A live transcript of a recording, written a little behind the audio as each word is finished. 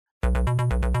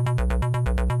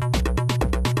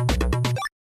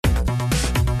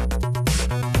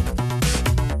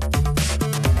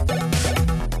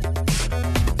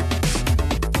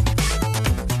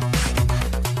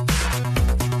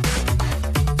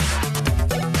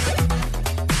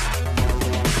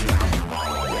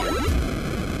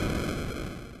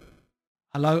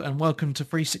Hello and welcome to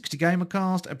 360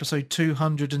 Gamercast, episode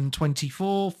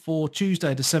 224 for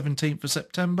Tuesday the 17th of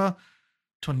September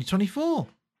 2024.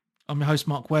 I'm your host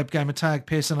Mark Webb, Gamertag,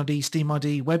 Pearson ID, Steam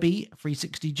ID, Webby,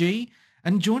 360G,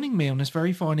 and joining me on this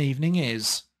very fine evening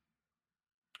is...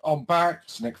 I'm back,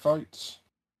 it's Nick Fights.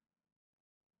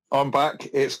 I'm back,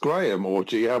 it's Graham, or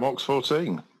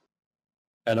GMOX14.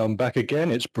 And I'm back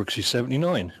again, it's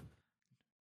Brooksy79.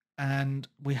 And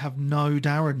we have no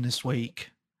Darren this week,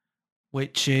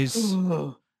 which is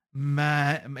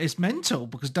it's mental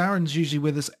because Darren's usually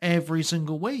with us every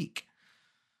single week.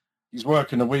 He's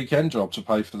working a weekend job to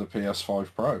pay for the PS5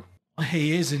 Pro.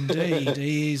 He is indeed.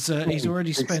 He's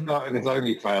already spent... He's starting his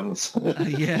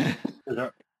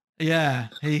OnlyFans. Yeah,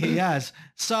 he has.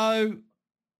 So I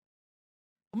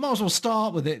might as well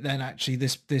start with it then, actually,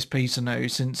 this piece of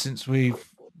news, since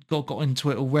we've got into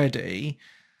it already.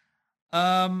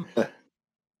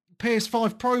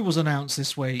 PS5 Pro was announced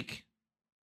this week.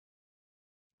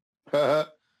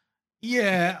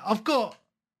 Yeah,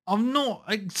 I'm not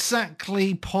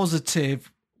exactly positive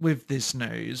with this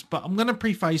news, but I'm going to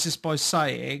preface this by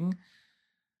saying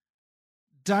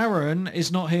Darren is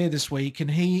not here this week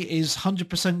and he is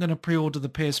 100% going to pre-order the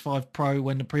PS5 Pro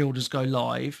when the pre-orders go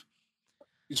live.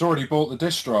 He's already bought the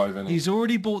disc drive, hasn't he? He's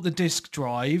already bought the disc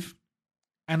drive,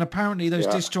 and apparently those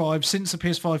disc drives, since the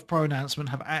PS5 Pro announcement,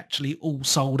 have actually all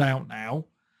sold out now.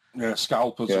 Yeah,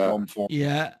 scalpers are gone for.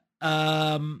 Yeah.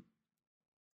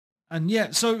 And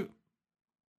yeah, so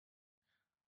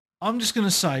I'm just going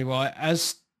to say, right,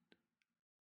 as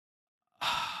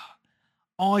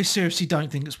I seriously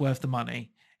don't think it's worth the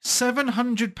money.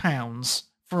 £700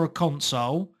 for a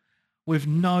console with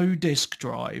no disc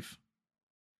drive.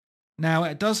 Now,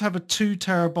 it does have a 2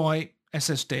 terabyte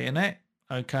SSD in it.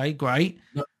 Okay, great.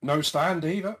 No stand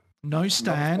either. No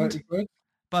stand,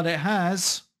 but it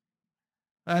has,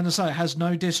 and I say it has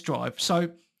no disc drive.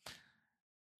 So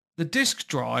the disc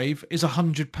drive is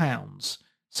 £100.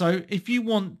 So if you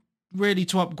want really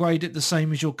to upgrade it the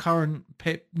same as your current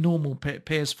normal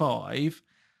PS5,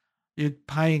 you're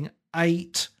paying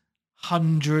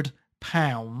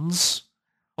 £800.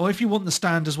 Or if you want the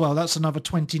stand as well, that's another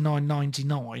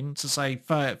 £29.99 to say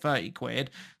 30 quid.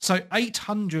 So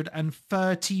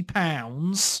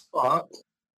 £830.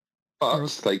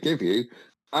 But they give you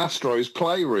Astro's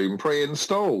Playroom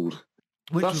pre-installed.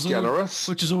 That's generous.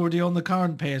 Which is already on the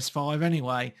current PS5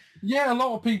 anyway. Yeah, a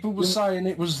lot of people were saying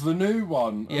it was the new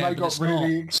one, and they got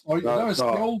really excited. No, it's the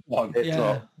old one. It's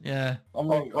not. Yeah.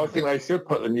 I think they should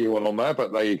put the new one on there,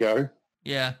 but there you go.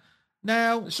 Yeah.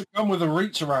 Now it should come with a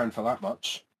reach around for that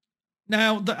much.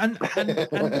 Now, and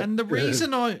the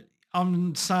reason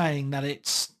I'm saying that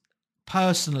it's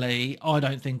personally, I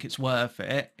don't think it's worth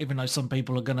it, even though some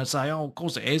people are going to say, "Oh, of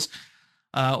course it is."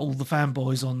 All the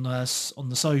fanboys on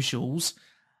the socials.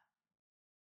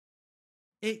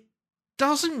 It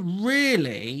doesn't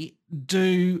really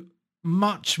do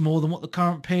much more than what the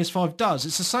current PS5 does.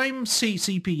 It's the same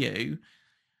CPU.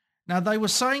 Now, they were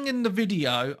saying in the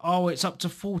video, oh, it's up to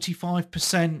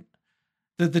 45%.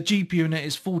 The GPU unit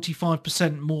is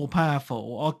 45% more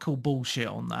powerful. I call bullshit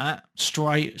on that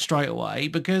straight away,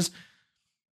 because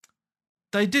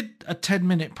they did a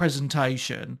 10-minute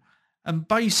presentation, and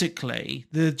basically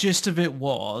the gist of it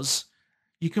was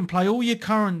you can play all your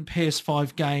current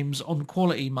PS5 games on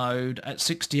quality mode at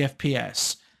 60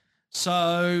 FPS.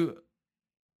 So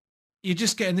you're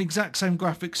just getting the exact same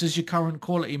graphics as your current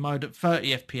quality mode at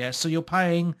 30 FPS. So you're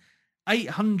paying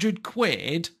 800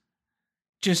 quid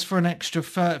just for an extra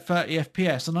 30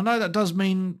 FPS. And I know that does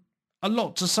mean a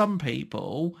lot to some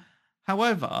people.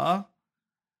 However,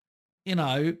 you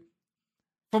know,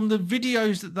 from the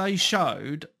videos that they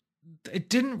showed, it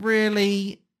didn't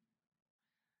really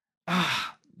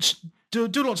do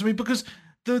a lot to me, because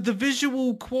the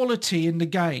visual quality in the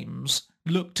games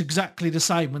looked exactly the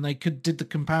same when they did the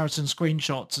comparison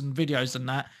screenshots and videos and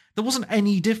that. There wasn't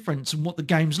any difference in what the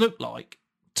games looked like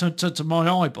to my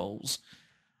eyeballs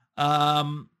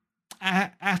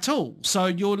at all. So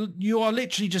you are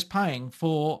literally just paying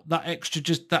for that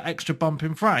extra bump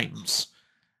in frames.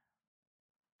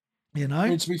 You know? I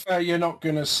mean, to be fair, you're not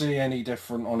going to see any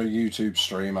different on a YouTube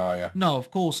stream, are you? No,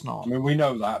 of course not. I mean, we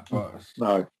know that, but...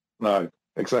 No,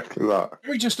 exactly that.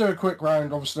 Can we just do a quick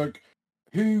round? Obviously, like,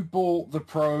 who bought the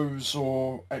Pros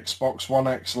or Xbox One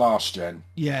X last gen?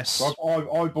 Yes. So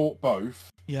I bought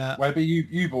both. Yeah. Webby,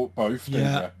 you bought both,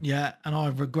 didn't you? Yeah, and I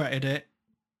regretted it.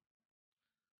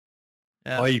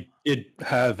 Yeah. I did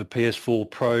have a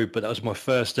PS4 Pro, but that was my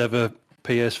first ever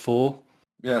PS4.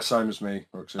 Yeah, same as me.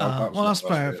 Well, that's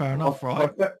fair enough, right?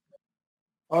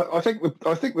 I think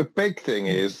the big thing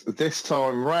is this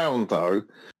time round, though,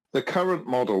 the current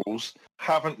models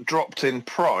haven't dropped in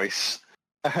price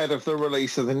ahead of the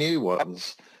release of the new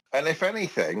ones. And if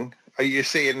anything, you're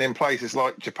seeing in places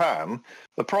like Japan,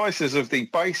 the prices of the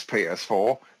base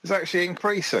PS4 is actually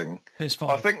increasing. PS5.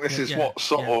 I think this is what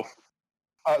sort of...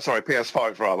 sorry,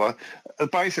 PS5 rather.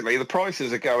 Basically, the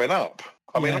prices are going up.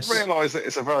 I mean, I realise that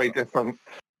it's a very different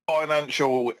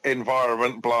financial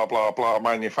environment, blah, blah, blah,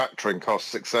 manufacturing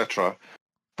costs, etc.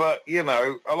 But, you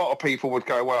know, a lot of people would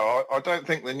go, well, I don't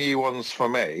think the new one's for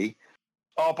me.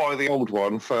 I'll buy the old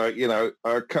one for, you know,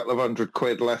 a couple of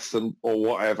 £100 less than, or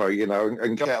whatever, you know,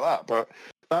 and get that. But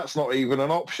that's not even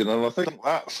an option. And I think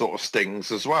that sort of stings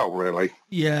as well, really.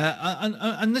 Yeah.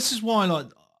 And this is why, like,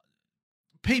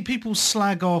 people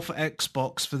slag off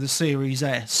Xbox for the Series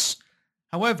S.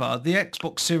 However, the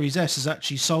Xbox Series S has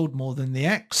actually sold more than the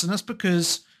X, and that's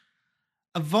because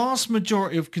a vast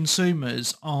majority of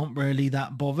consumers aren't really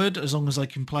that bothered as long as they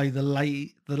can play the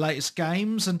latest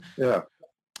games. And yeah,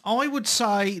 I would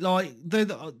say, like,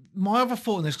 my other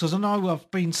thought on this, because I know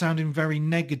I've been sounding very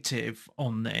negative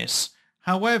on this.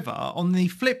 However, on the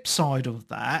flip side of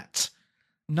that,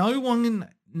 no one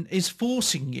is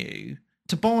forcing you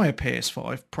to buy a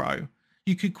PS5 Pro.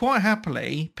 You could quite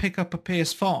happily pick up a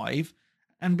PS5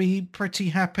 and be pretty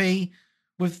happy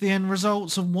with the end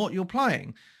results of what you're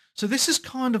playing. So this is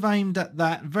kind of aimed at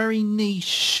that very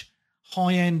niche,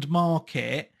 high-end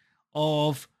market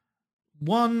of,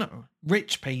 one,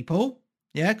 rich people,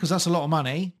 yeah, because that's a lot of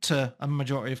money to a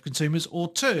majority of consumers, or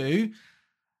two,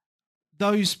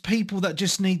 those people that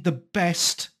just need the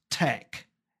best tech.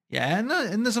 Yeah, and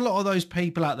there's a lot of those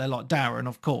people out there, like Darren,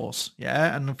 of course,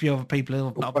 yeah, and a few other people who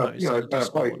have not noticed.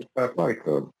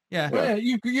 Yeah,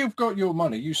 you've got your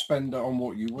money. You spend it on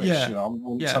what you wish. Yeah. You know, I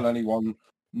wouldn't tell anyone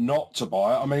not to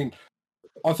buy it. I mean,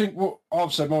 I think what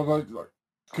I've said,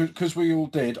 because we all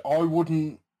did, I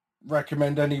wouldn't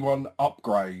recommend anyone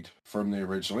upgrade from the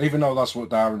original, even though that's what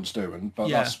Darren's doing. But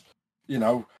that's, you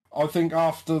know, I think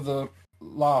after the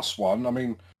last one, I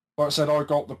mean, like I said, I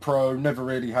got the Pro, never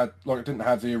really had, like, I didn't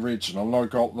have the original, and I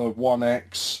got the One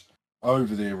X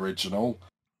over the original.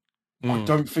 I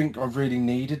don't think I really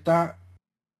needed that.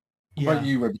 What about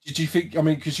you, Webby? Did you think, I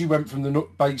mean, because you went from the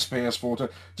base PS4 to,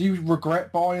 do you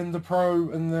regret buying the Pro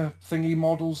and the thingy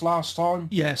models last time?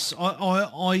 Yes,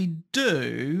 I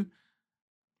do,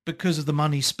 because of the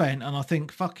money spent, and I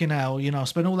think, fucking hell, you know, I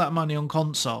spent all that money on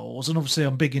consoles, and obviously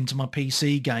I'm big into my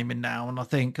PC gaming now, and I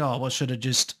think, I should have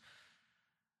just,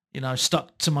 you know,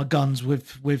 stuck to my guns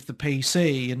with the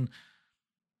PC. And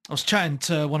I was chatting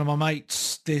to one of my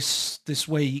mates this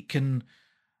week, and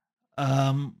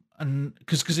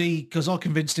because I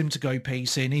convinced him to go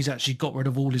PC, and he's actually got rid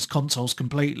of all his consoles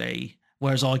completely,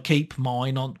 whereas I keep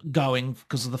mine on going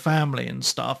because of the family and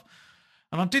stuff.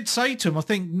 And I did say to him, I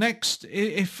think next,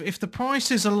 if the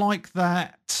prices are like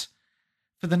that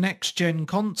for the next gen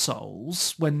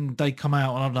consoles when they come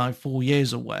out, I don't know, 4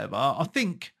 years or whatever, I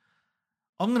think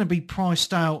I'm going to be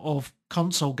priced out of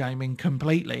console gaming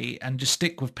completely and just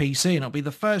stick with PC. And it'll be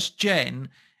the first gen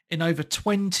in over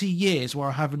 20 years where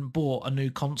I haven't bought a new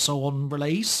console on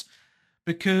release,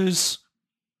 because,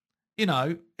 you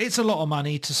know, it's a lot of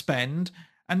money to spend.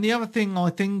 And the other thing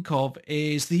I think of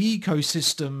is the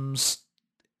ecosystems.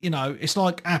 You know, it's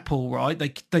like Apple, right?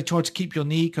 They try to keep you on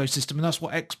the ecosystem, and that's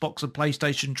what Xbox and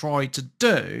PlayStation try to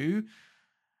do.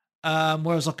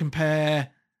 Whereas I compare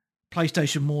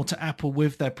PlayStation more to Apple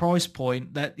with their price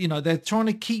point, that, you know, they're trying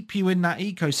to keep you in that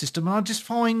ecosystem. And I just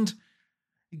find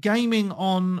gaming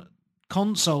on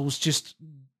consoles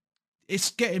it's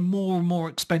getting more and more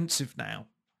expensive now,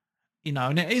 you know,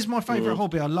 and it is my favorite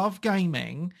hobby. I love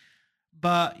gaming,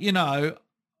 but, you know,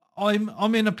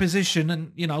 I'm in a position,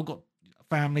 and, you know, I've got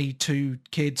family, 2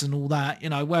 kids and all that, you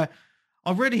know, where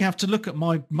I really have to look at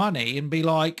my money and be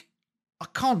like, I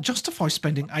can't justify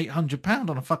spending £800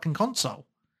 on a fucking console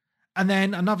and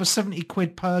then another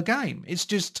 £70 per game. It's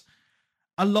just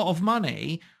a lot of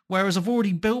money. Whereas I've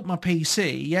already built my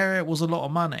PC. Yeah, it was a lot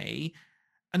of money.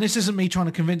 And this isn't me trying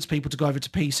to convince people to go over to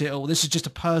PC at all. This is just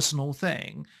a personal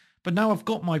thing. But now I've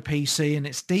got my PC and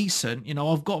it's decent. You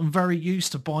know, I've gotten very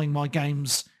used to buying my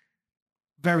games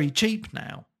very cheap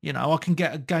now. You know, I can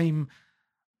get a game.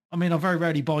 I mean, I very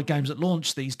rarely buy games at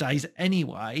launch these days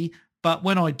anyway. But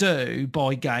when I do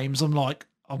buy games, I'm like,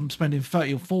 I'm spending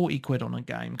 30 or 40 quid on a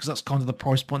game because that's kind of the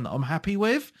price point that I'm happy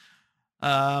with.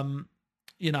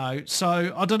 You know,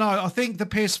 so I don't know. I think the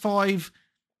PS5,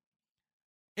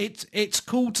 it's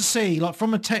cool to see, like,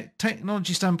 from a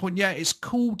technology standpoint. Yeah, it's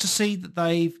cool to see that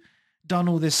they've done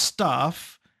all this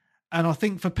stuff. And I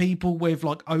think for people with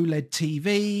like OLED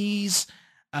TVs,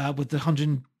 with the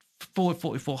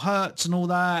 144 hertz and all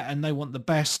that, and they want the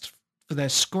best for their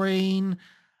screen,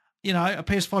 you know, a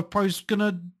PS5 Pro's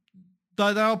gonna,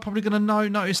 they're probably gonna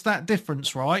notice that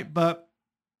difference, right? But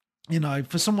you know,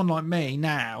 for someone like me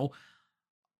now,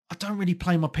 I don't really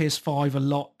play my PS5 a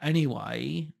lot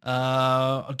anyway.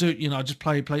 I do, you know, I just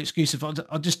play exclusive.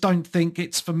 I just don't think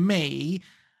it's for me.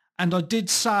 And I did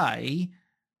say,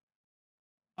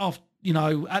 you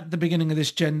know, at the beginning of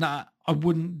this gen that I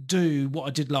wouldn't do what I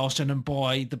did last gen and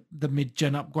buy the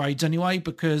mid-gen upgrades anyway,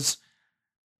 because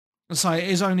I say it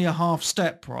is only a half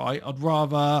step, right? I'd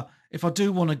rather, if I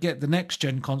do want to get the next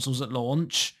gen consoles at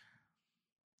launch,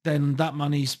 then that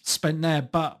money's spent there.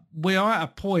 But we are at a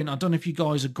point, I don't know if you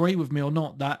guys agree with me or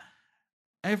not, that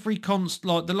every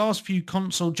like the last few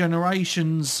console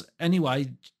generations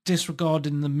anyway,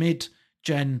 disregarding the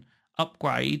mid-gen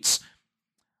upgrades,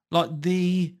 like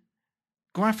the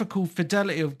graphical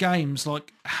fidelity of games,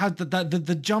 like had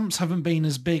the jumps haven't been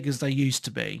as big as they used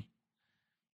to be.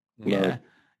 No. Yeah.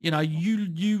 You know,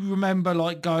 you remember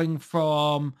like going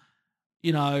from,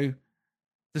 you know,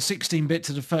 the 16-bit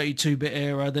to the 32-bit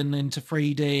era, then into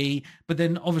 3D. But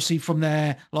then obviously from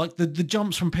there, like the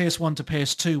jumps from PS1 to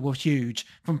PS2 were huge.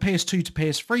 From PS2 to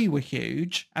PS3 were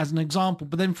huge, as an example.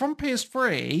 But then from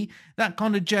PS3, that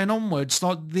kind of gen onwards,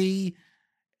 like the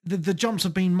jumps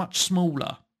have been much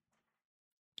smaller.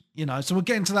 You know, so we're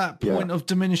getting to that point of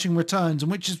diminishing returns,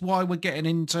 and which is why we're getting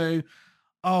into,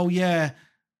 oh yeah,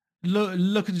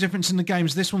 look at the difference in the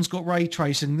games. This one's got ray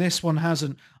tracing, this one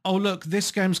hasn't. Oh look, this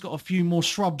game's got a few more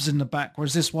shrubs in the back,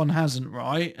 whereas this one hasn't,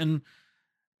 right? And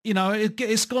you know,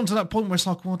 it's gone to that point where it's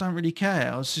like, well, I don't really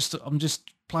care. I'm just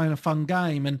playing a fun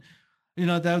game. And you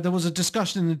know, there was a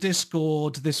discussion in the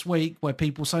Discord this week where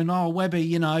people saying, "Oh, Webby,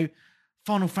 you know,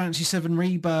 Final Fantasy VII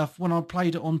Rebirth, when I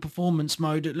played it on performance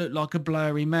mode, it looked like a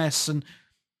blurry mess, and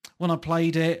when I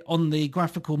played it on the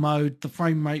graphical mode, the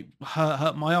frame rate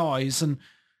hurt my eyes." And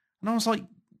I was like,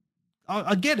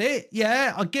 I get it.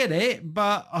 Yeah, I get it.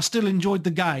 But I still enjoyed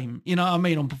the game. You know what I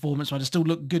mean? On performance mode, it still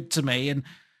looked good to me. And,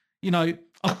 you know,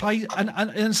 I've played, and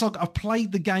it's like I've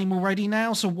played the game already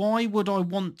now. So why would I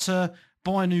want to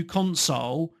buy a new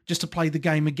console just to play the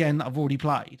game again that I've already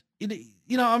played?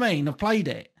 You know what I mean? I've played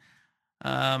it.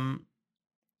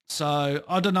 So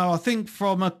I don't know. I think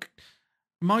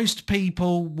most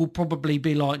people will probably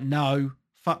be like, no,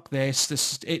 fuck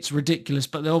this, it's ridiculous.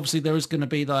 But obviously there is going to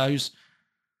be those,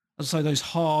 I'd say those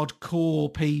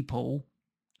hardcore people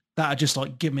that are just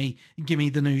like, give me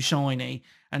the new shiny.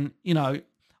 And you know,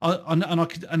 and as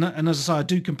I say, I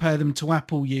do compare them to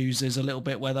Apple users a little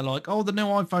bit, where they're like, oh, the new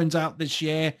iPhone's out this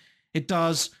year. It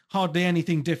does hardly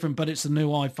anything different, but it's the new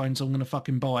iPhone, so I'm going to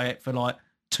fucking buy it for like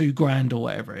 $2,000 or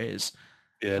whatever it is.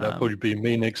 Yeah, that'll probably be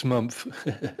me next month.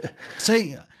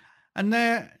 See, and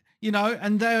there, you know,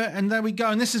 and there we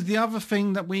go. And this is the other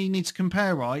thing that we need to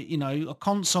compare, right? You know, a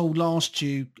console lasts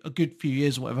you a good few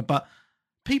years or whatever, but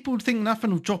people think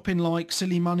nothing of dropping like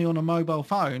silly money on a mobile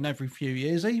phone every few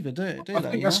years either, do they? I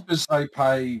think that's because they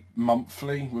pay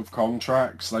monthly with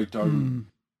contracts. They don't.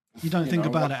 You don't think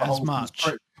about it as much.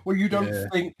 Well, you don't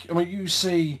think. I mean, you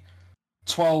see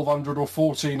 £1,200 or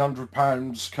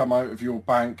 £1,400 come out of your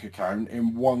bank account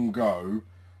in one go.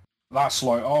 That's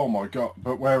like, oh my god.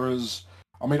 But whereas,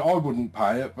 I mean, I wouldn't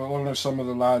pay it, but I know some of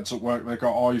the lads at work, they've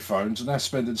got iPhones and they're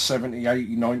spending 70,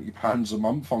 80, 90 pounds a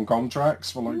month on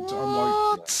contracts for like, what?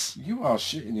 I'm like, you are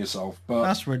shitting yourself. But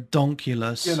that's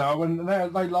redonkulous. You know, and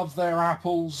they love their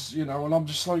Apples, you know, and I'm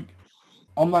just like,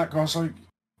 I'm that guy, so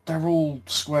they're all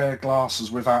square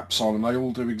glasses with apps on and they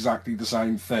all do exactly the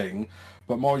same thing.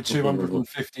 But my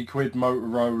 250 quid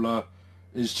Motorola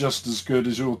is just as good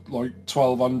as your like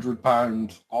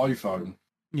 £1,200 iPhone.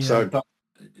 Yeah. So that,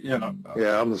 you know.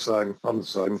 Yeah, I'm the same.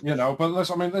 You know, but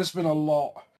there's been a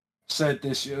lot said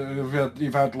this year.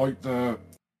 You've had like I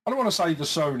don't want to say the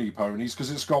Sony ponies because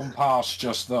it's gone past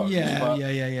just those.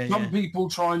 Yeah. Some people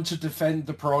trying to defend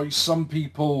the price. Some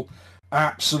people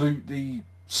absolutely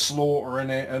slaughtering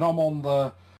it, and I'm on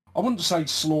the. I wouldn't say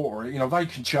slaughter it. You know, they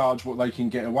can charge what they can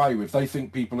get away with. They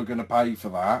think people are going to pay for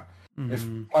that. Mm-hmm. If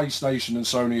PlayStation and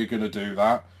Sony are going to do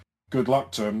that, good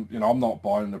luck to them. You know, I'm not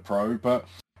buying the Pro, but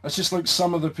it's just like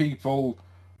some of the people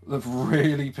that have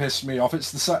really pissed me off.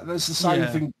 It's the same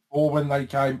thing before when they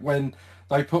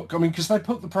put. I mean, because they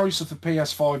put the price of the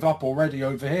PS5 up already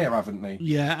over here, haven't they?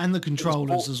 Yeah, and the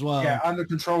controllers as well. Yeah, and the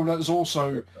controller is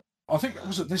also. I think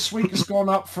was it this week? It's gone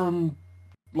up from.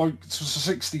 Like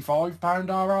 £65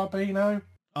 RRP now.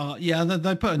 Yeah,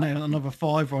 they put another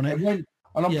 £5 on it.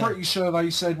 And I'm pretty sure they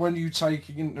said when you take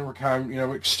into account, you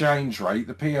know, exchange rate,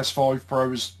 the PS5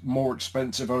 Pro is more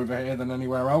expensive over here than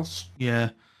anywhere else.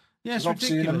 Yeah. Yeah, it's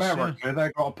obviously ridiculous. In America,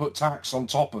 they've got to put tax on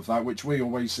top of that, which we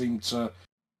always seem to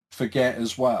forget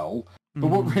as well. But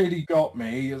what really got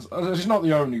me is, it's not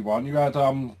the only one. You had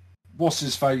what's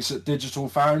his face at Digital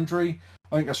Foundry.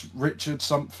 I think that's Richard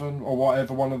something or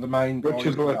whatever. One of the main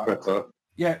Richard guys. Ledbetter.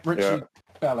 Yeah, Richard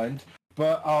Bellend.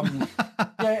 But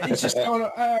yeah, it's just kind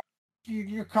of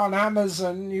you can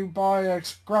Amazon, you buy a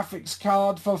graphics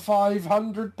card for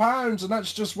 £500, and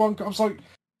that's just one. I was like,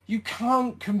 you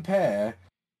can't compare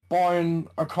buying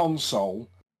a console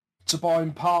to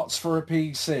buying parts for a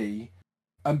PC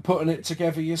and putting it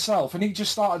together yourself. And he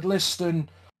just started listing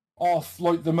off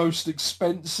like the most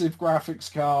expensive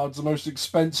graphics cards, the most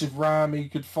expensive RAM he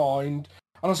could find.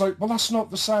 And I was like, well, that's not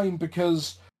the same,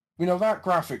 because, you know, that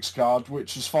graphics card,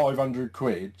 which is 500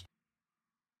 quid,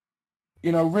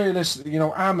 you know, realistically, you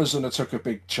know, Amazon took a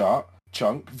big chunk.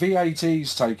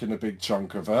 VAT's taken a big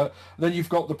chunk of it. Then you've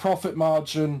got the profit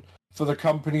margin for the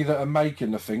company that are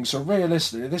making the thing. So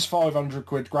realistically, this 500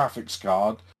 quid graphics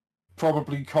card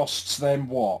probably costs them,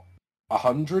 what,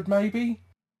 100 maybe?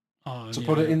 To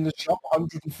put it in the shop,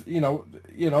 100, you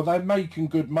know, they're making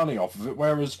good money off of it,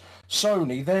 whereas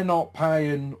Sony, they're not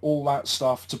paying all that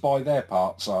stuff to buy their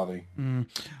parts, are they?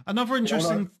 Another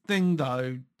interesting thing,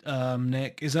 though,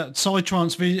 Nick, is that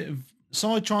Psytrance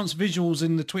Visuals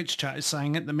in the Twitch chat is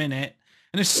saying at the minute,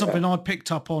 and this is something I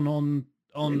picked up on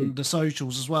the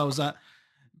socials as well, is that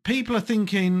people are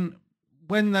thinking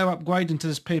when they're upgrading to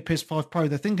this PS5 Pro,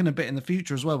 they're thinking a bit in the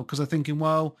future as well, because they're thinking,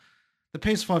 well, the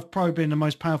PS5 Pro being the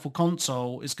most powerful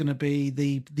console is going to be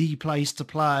the place to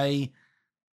play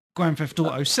Grand Theft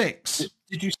Auto 6.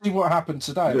 Did you see what happened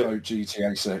today about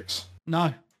GTA 6?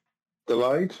 No.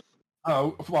 Delayed?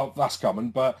 Oh, well, that's coming,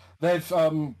 but they've... I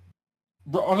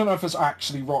don't know if it's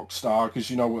actually Rockstar, because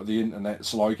you know what the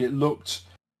internet's like. It looked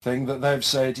thing that they've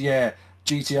said, yeah,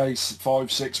 GTA 5,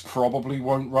 6 probably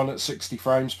won't run at 60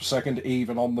 frames per second,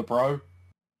 even on the Pro.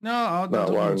 No, that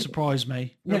wouldn't surprise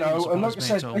me. You know, and like I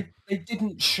said, they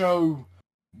didn't show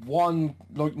one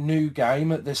like new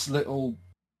game at this little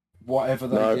whatever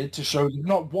they did to show them.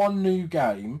 Not one new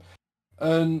game.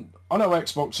 And I know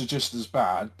Xbox are just as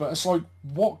bad, but it's like,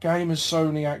 what game has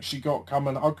Sony actually got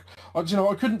coming? I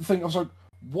couldn't think. I was like,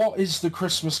 what is the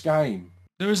Christmas game?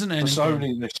 There isn't any for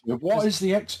Sony this year. What is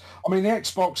the the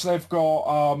Xbox, they've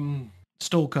got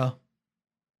Stalker.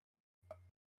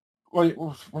 Wait,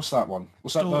 what's that one?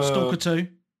 Was that the Stalker 2?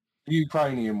 The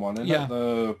Ukrainian one, isn't it?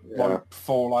 The like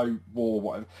Fallout War,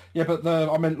 whatever. Yeah, but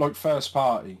I meant like first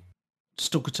party.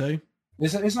 Stalker 2.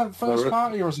 Is that first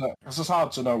party, or is that? Because it's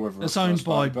hard to know whether it's owned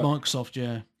by Microsoft.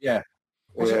 Yeah. Yeah.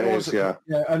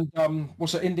 Yeah, and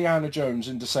was it Indiana Jones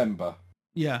in December?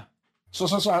 Yeah. So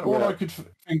all I could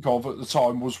think of at the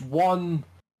time was one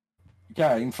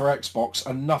game for Xbox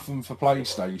and nothing for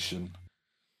PlayStation.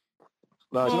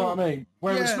 No, do you know what I mean?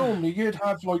 Whereas normally you'd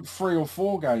have like 3 or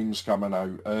 4 games coming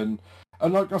out, and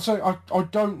like I say, I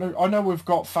don't know. I know we've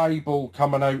got Fable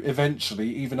coming out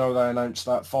eventually, even though they announced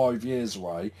that 5 years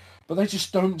away. But they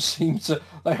just don't seem to.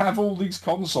 They have all these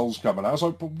consoles coming out. I was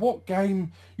like, but what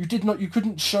game? You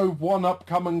couldn't show one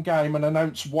upcoming game and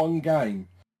announce one game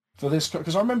for this,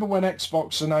 because I remember when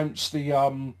Xbox announced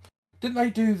the didn't they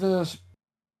do the,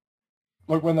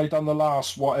 like when they done the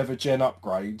last whatever gen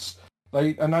upgrades,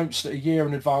 they announced it a year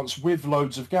in advance with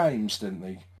loads of games, didn't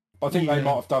they? I think they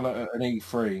might have done it at an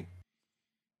E3.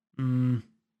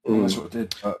 That's what it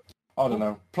did, but I don't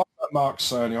know. Plus that Mark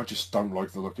Cerny, I just don't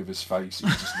like the look of his face. He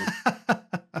just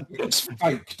it's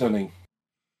fake, doesn't he?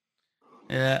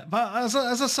 Yeah, but as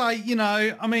I say, you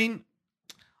know, I mean,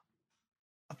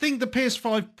 I think the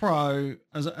PS5 Pro,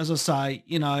 as I say,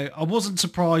 you know, I wasn't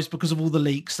surprised because of all the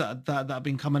leaks that have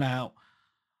been coming out.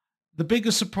 The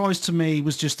biggest surprise to me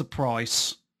was just the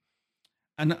price.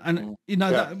 And you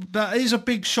know, that is a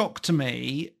big shock to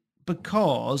me,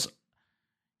 because,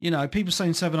 you know, people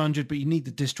saying 700, but you need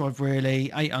the disk drive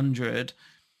really, 800.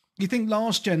 You think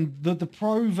last gen, the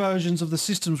Pro versions of the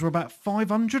systems were about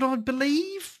 500, I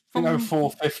believe?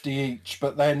 450 each,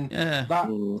 but then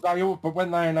but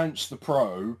when they announced the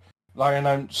Pro, they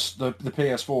announced the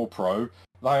PS4 Pro,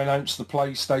 they announced the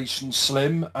PlayStation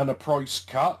Slim and a price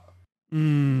cut.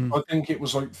 I think it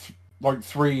was like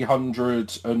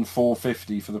 300 and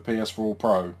 450 for the PS4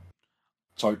 Pro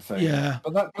type thing. Yeah.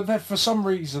 But for some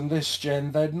reason this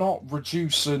gen, they're not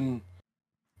reducing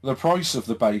the price of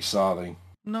the base, are they?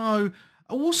 No.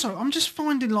 Also, I'm just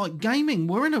finding, like, gaming,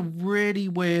 we're in a really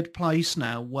weird place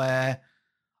now where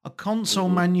a console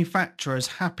manufacturer is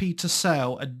happy to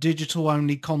sell a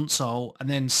digital-only console and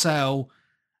then sell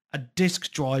a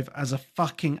disc drive as a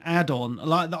fucking add-on.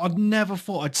 Like, I'd never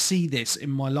thought I'd see this in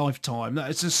my lifetime. That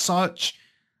is just such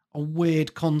a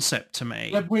weird concept to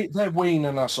me. They're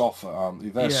weaning us off it, aren't they?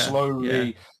 They're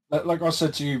slowly... Like I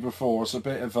said to you before, it's a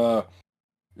bit of a...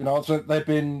 You know, so they've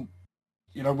been,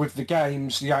 you know, with the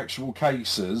games, the actual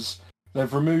cases,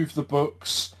 they've removed the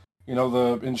books, you know,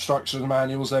 the instruction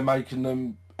manuals. They're making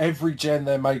them, every gen,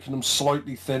 they're making them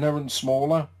slightly thinner and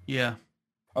smaller. Yeah.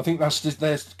 I think that's just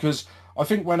there because I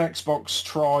think when Xbox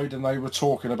tried and they were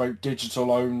talking about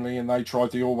digital only and they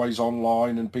tried the always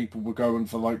online and people were going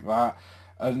for like that,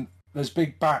 and there's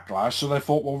big backlash. So they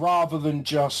thought, well, rather than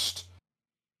just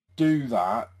do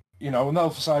that, you know, and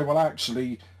they'll say, well,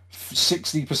 actually,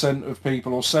 60% of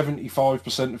people or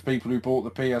 75% of people who bought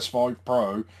the PS5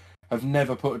 Pro have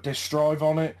never put a disk drive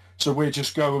on it. So we're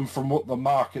just going from what the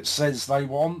market says they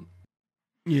want.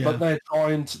 Yeah. But they're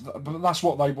trying to, but that's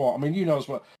what they want. I mean, you know as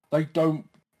well, they don't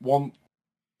want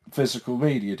physical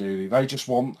media, do they? They just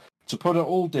want to put it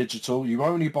all digital. You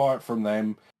only buy it from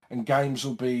them, and games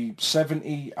will be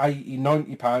 70, 80,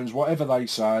 90 pounds, whatever they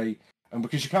say. And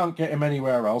because you can't get them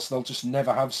anywhere else, they'll just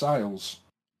never have sales.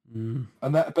 Mm.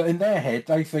 And that, but in their head,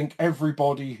 they think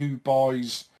everybody who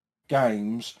buys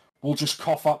games will just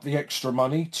cough up the extra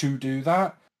money to do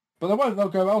that. But they won't. They'll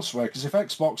go elsewhere, because if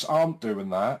Xbox aren't doing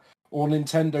that, or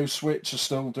Nintendo Switch are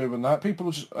still doing that, people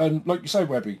will just, and like you say,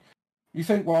 Webby, you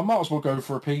think, well, I might as well go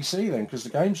for a PC then, because the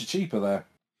games are cheaper there.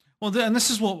 Well, and this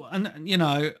is what, and you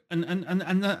know, and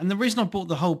the reason I brought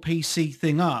the whole PC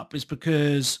thing up is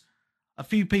because a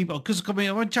few people, because I mean,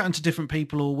 I've been chatting to different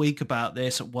people all week about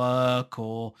this at work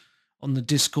or on the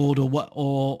Discord or what,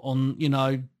 or on, you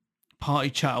know, party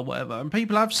chat or whatever, and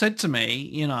people have said to me,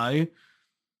 you know,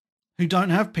 who don't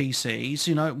have PCs,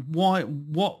 you know, why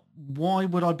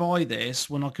would I buy this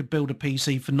when I could build a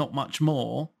PC for not much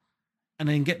more and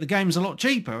then get the games a lot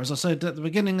cheaper, as I said at the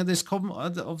beginning of this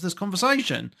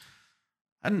conversation.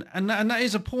 And that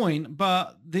is a point,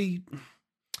 but the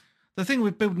thing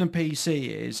with building a PC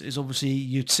is obviously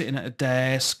you're sitting at a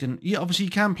desk, and obviously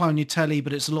you can play on your telly,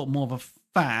 but it's a lot more of a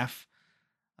faff.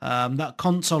 That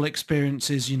console experience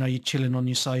is, you know, you're chilling on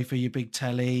your sofa, your big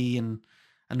telly and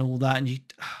all that, and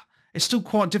it's still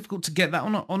quite difficult to get that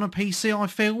on a PC, I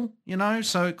feel, you know,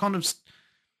 so it kind of,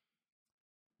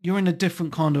 you're in a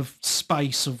different kind of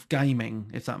space of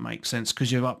gaming, if that makes sense,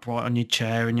 because you're upright on your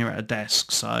chair and you're at a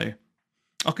desk. So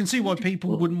I can see why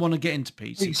people wouldn't want to get into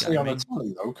PC gaming. On a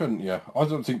telly, though, couldn't you? I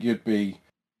don't think you'd be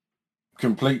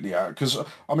completely out, because,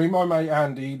 I mean, my mate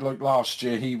Andy, like last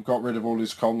year, he got rid of all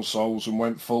his consoles and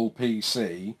went full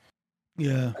PC.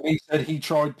 Yeah. And he said he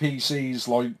tried PCs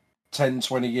like 10,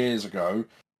 20 years ago,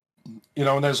 you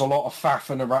know, and there's a lot of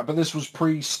faffing around, but this was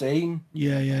pre-Steam.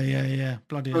 Yeah.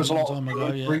 Bloody hell, a long time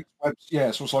ago, yeah. Yeah,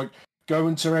 so it's like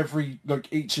going to every,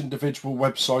 like, each individual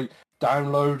website,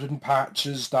 downloading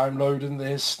patches, downloading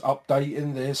this,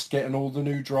 updating this, getting all the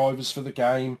new drivers for the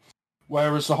game.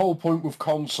 Whereas the whole point with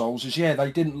consoles is, yeah,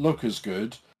 they didn't look as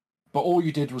good, but all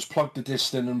you did was plug the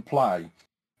disc in and play.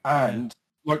 And,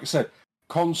 like I said,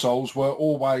 consoles were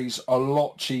always a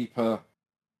lot cheaper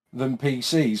than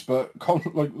PCs, but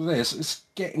like this, it's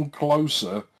getting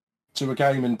closer to a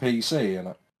gaming PC, isn't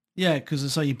it? Yeah, because I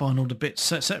say you're buying all the bits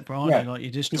separate, aren't you? Like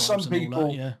your disc drives some and people, all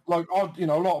that, yeah. like, you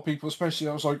know, a lot of people, especially,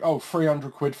 I was like, oh,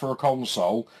 300 quid for a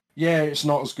console. Yeah, it's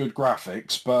not as good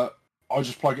graphics, but I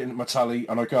just plug it into my telly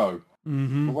and I go.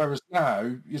 Mm-hmm. Whereas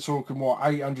now, you're talking, what,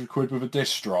 800 quid with a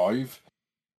disc drive,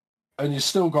 and you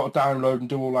still got to download and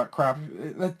do all that crap.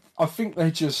 I think they're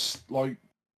just, like,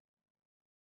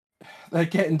 they're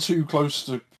getting too close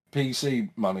to PC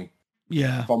money.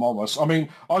 Yeah. If I'm honest. I mean,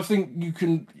 I think you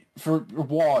can, for a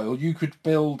while, you could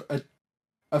build a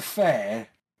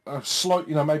slight,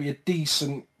 you know, maybe a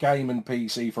decent gaming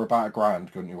PC for about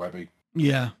 £1,000, couldn't you, Webby?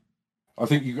 Yeah. I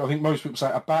think most people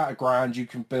say about £1,000 you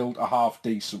can build a half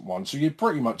decent one. So you're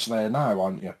pretty much there now,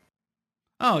 aren't you?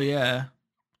 Oh yeah,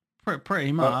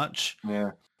 pretty much.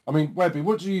 Yeah. I mean, Webby,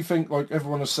 what do you think? Like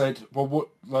everyone has said, well,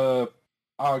 what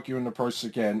arguing the price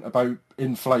again about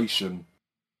inflation?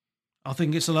 I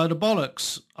think it's a load of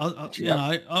bollocks. You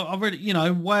know, I really, you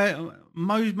know, where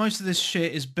most of this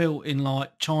shit is built in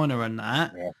like China and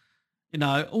that. Yeah. You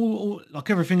know, all like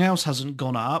everything else hasn't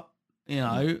gone up. You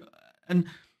know, and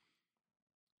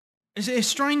it's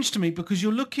strange to me because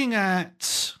you're looking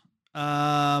at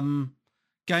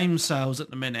game sales at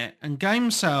the minute, and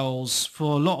game sales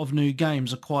for a lot of new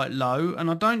games are quite low, and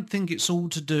I don't think it's all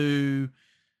to do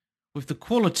with the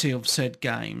quality of said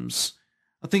games.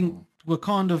 I think we're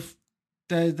kind of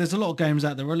there's a lot of games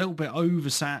out there are a little bit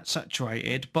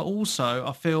oversaturated, but also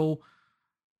I feel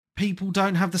people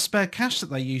don't have the spare cash that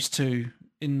they used to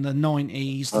in the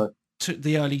 90s,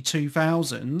 the early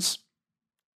 2000s.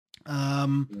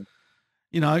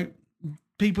 You know,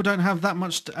 people don't have that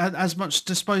much as much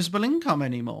disposable income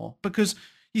anymore because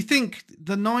you think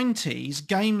the 90s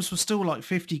games were still like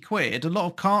 50 quid. A lot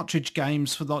of cartridge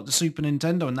games for like the Super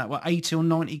Nintendo and that were 80 or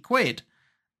 90 quid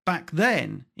back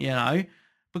then, you know,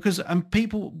 because,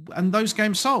 and those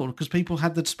games sold because people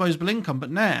had the disposable income.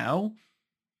 But now,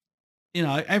 you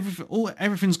know,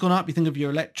 everything's gone up. You think of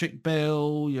your electric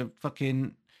bill, your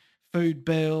fucking food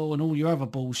bill and all your other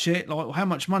bullshit. Like, how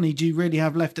much money do you really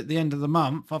have left at the end of the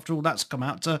month after all that's come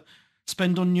out to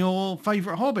spend on your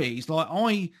favourite hobbies? Like,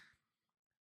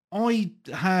 I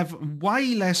have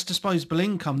way less disposable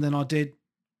income than I did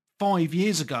 5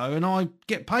 years ago, and I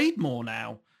get paid more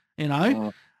now, you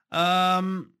know?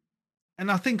 And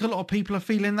I think a lot of people are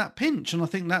feeling that pinch, and I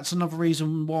think that's another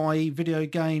reason why video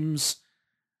games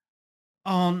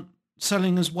aren't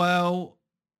selling as well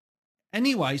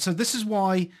anyway. So this is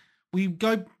why we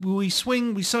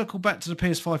circle back to the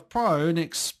PS5 Pro, and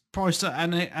it's priced at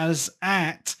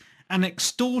an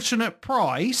extortionate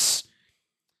price,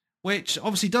 which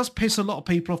obviously does piss a lot of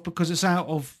people off because it's out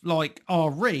of like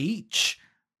our reach,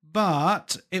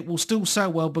 but it will still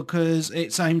sell well because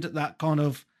it's aimed at that kind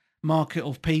of market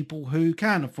of people who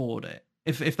can afford it,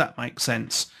 if that makes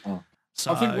sense.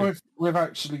 So I think we've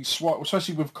actually swapped,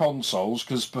 especially with consoles,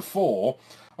 because before,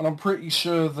 and I'm pretty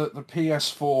sure that the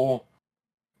PS4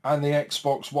 and the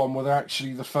Xbox One were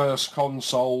actually the first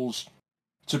consoles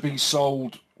to be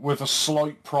sold with a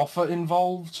slight profit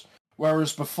involved,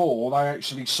 whereas before they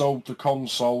actually sold the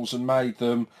consoles and made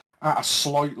them at a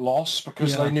slight loss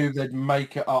because they knew they'd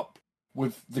make it up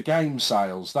with the game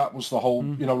sales. That was the whole,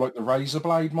 you know, like the Razor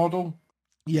Blade model.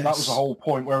 yes, That was the whole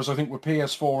point. Whereas I think with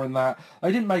PS4 and that,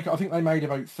 they didn't make it. I think they made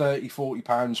about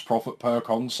 £30-40 profit per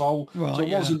console. Right, so it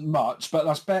wasn't much, but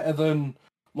that's better than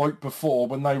like before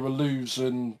when they were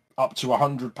losing up to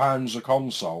 £100 a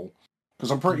console.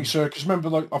 Because I'm pretty sure, because remember,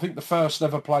 like, I think the first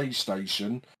ever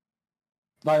PlayStation,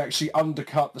 they actually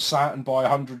undercut the Saturn by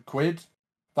 £100.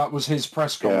 That was his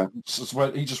press conference,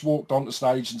 where he just walked onto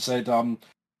stage and said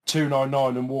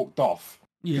 $299 and walked off.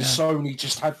 Because Sony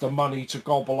just had the money to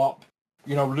gobble up,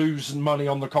 you know, losing money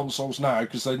on the consoles now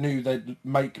because they knew they'd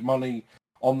make money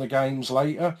on the games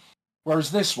later.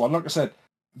 Whereas this one, like I said,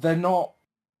 they're not.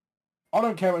 I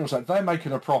don't care what anyone says. They're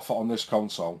making a profit on this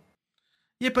console.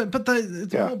 Yeah, but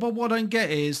what I don't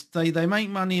get is they make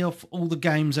money off all the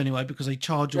games anyway because they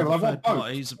charge all the third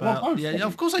parties about. Yeah,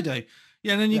 of course they do.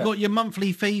 Yeah, and then you got your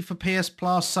monthly fee for PS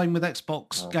Plus, same with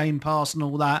Xbox Game Pass and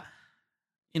all that.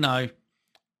 You know,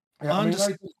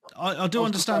 I do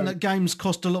understand that games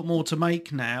cost a lot more to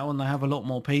make now, and they have a lot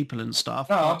more people and stuff.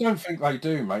 No, I don't think they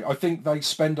do, mate. I think they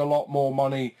spend a lot more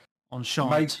money on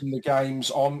making the games,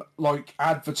 on like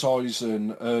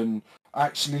advertising and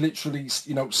actually literally,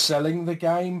 you know, selling the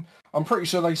game. I'm pretty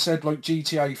sure they said like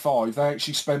GTA 5, they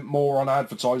actually spent more on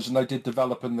advertising than they did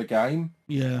developing the game.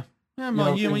 Yeah. Yeah,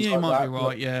 you might be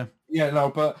right, yeah. Yeah, no,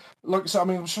 but like I said, I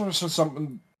mean, I'm sure I said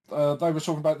something. They were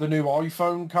talking about the new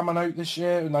iPhone coming out this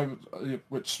year, and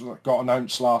which got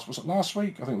announced last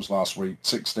week? I think it was last week,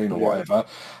 16 or whatever.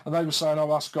 And they were saying, oh,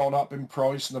 that's gone up in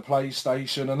price in the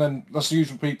PlayStation. And then that's the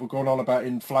usual people going on about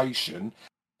inflation.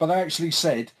 But they actually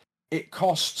said it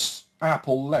costs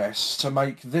Apple less to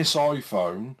make this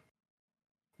iPhone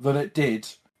than it did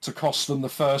to cost them the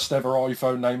first ever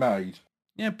iPhone they made.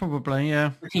 Yeah, probably,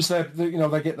 yeah. Because they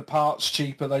get the parts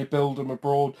cheaper, they build them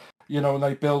abroad, you know, and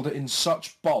they build it in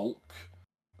such bulk,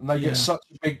 and they get such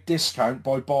a big discount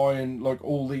by buying like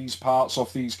all these parts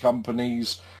off these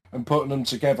companies and putting them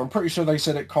together. I'm pretty sure they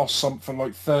said it costs something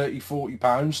like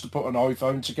 £30-40 to put an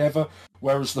iPhone together,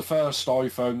 whereas the first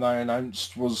iPhone they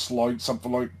announced was like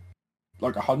something like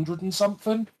 100 and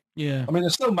something. Yeah. I mean, they're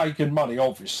still making money,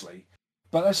 obviously,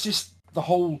 but that's just the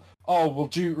whole, oh, well,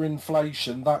 due to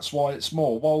inflation, that's why it's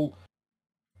more. Well,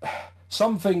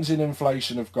 some things in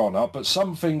inflation have gone up, but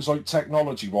some things, like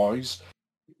technology-wise,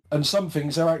 and some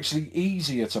things are actually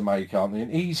easier to make, aren't they,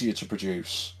 and easier to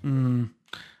produce.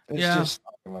 It's just,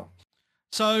 I don't know.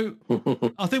 So,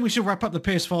 I think we should wrap up the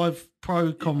PS5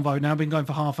 Pro convo now. Been going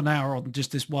for half an hour on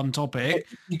just this one topic.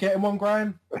 You getting one,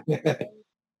 Graham?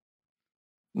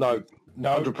 No,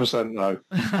 100%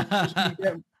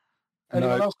 no.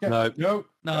 Anyone else get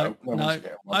No.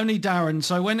 Only Darren.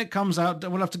 So when it comes out,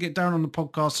 we'll have to get Darren on the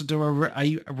podcast to do a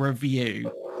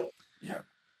review. Yeah.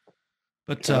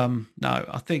 But no,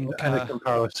 I think and a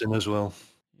comparison as well.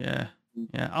 Yeah.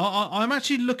 Yeah, I'm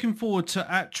actually looking forward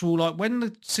to actual, like, when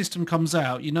the system comes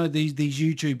out, you know, these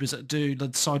YouTubers that do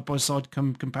the side-by-side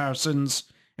comparisons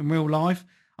in real life.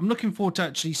 I'm looking forward to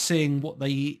actually seeing what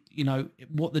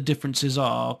what the differences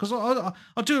are, because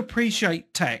I do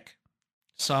appreciate tech.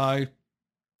 So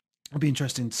it'll be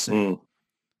interesting to see.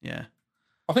 Yeah.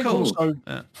 I think also,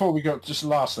 before we go, just the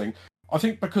last thing, I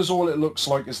think because all it looks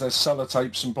like is there's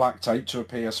sellotapes and black tape to a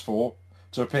PS4,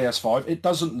 to a PS5, it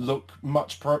doesn't look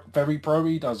much very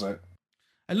pro-y, does it?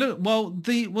 And look,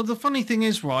 the funny thing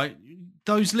is, right,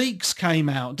 those leaks came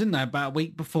out, didn't they, about a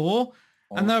week before,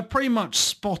 and they were pretty much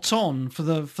spot on for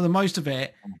the most of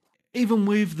it, even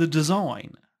with the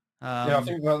design. Yeah, I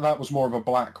think that was more of a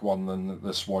black one than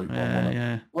this white one.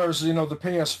 Yeah. Whereas, the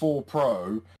PS4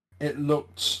 Pro, it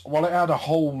looked, well, it had a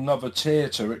whole nother tier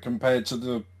to it compared to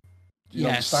the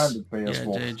the standard PS4. Yeah,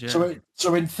 it did, yeah.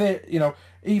 So in theory,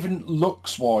 even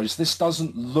looks wise, this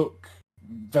doesn't look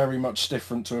very much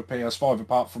different to a PS5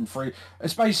 apart from free.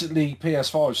 It's basically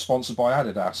PS5 sponsored by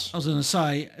Adidas. I was going to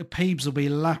say, Peebs will be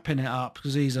lapping it up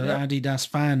because he's an Adidas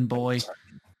fanboy.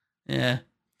 Yeah.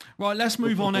 Right, let's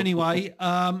move on anyway.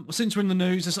 Since we're in the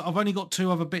news, I've only got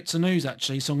 2 other bits of news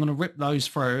actually, so I'm going to rip those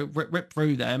through, rip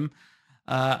through them,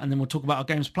 and then we'll talk about our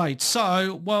games played.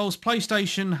 So, whilst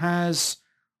PlayStation has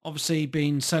obviously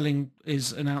been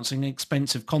announcing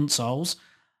expensive consoles,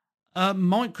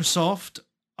 Microsoft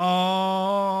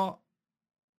are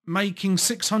making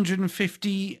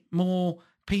 650 more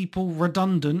people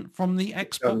redundant from the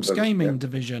Xbox gaming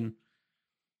division.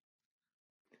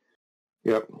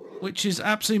 Yep. Which is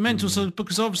absolutely mental. So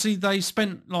because obviously they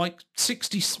spent like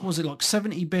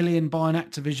 70 billion buying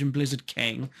Activision Blizzard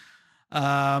King,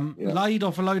 laid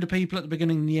off a load of people at the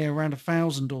beginning of the year, around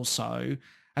 1,000 or so,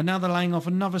 and now they're laying off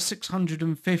another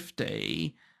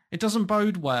 650. It doesn't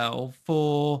bode well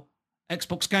for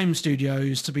Xbox Game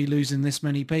Studios to be losing this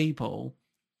many people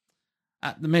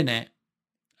at the minute.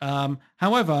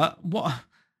 However, what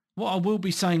I will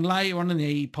be saying later on in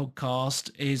the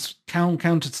podcast is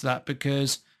counter to that,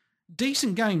 because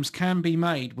decent games can be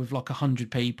made with like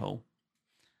 100 people.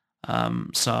 I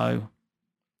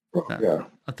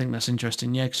think that's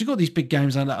interesting. Yeah, because you've got these big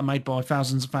games that are made by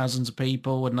thousands and thousands of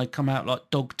people, and they come out like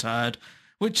dog turd,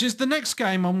 which is the next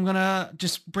game I'm going to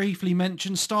just briefly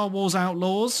mention, Star Wars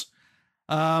Outlaws.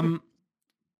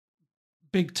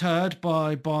 Big turd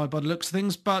by the looks of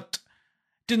things, but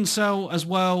didn't sell as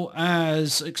well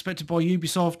as expected by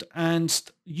Ubisoft, and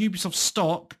Ubisoft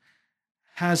stock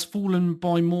has fallen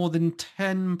by more than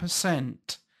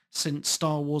 10% since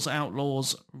Star Wars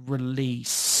Outlaws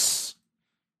release.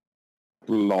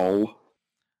 Lol.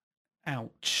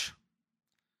 Ouch.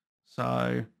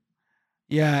 So,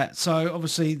 yeah, so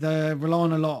obviously they're going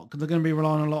to be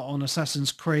relying a lot on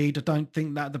Assassin's Creed. I don't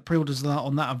think that the pre-orders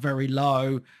on that are very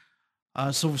low.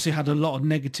 It's obviously had a lot of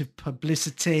negative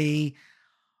publicity.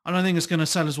 I don't think it's going to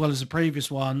sell as well as the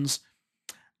previous ones.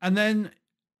 And then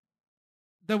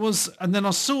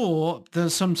I saw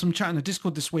there's some chat in the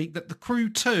Discord this week that The Crew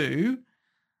 2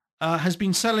 has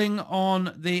been selling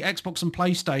on the Xbox and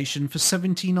PlayStation for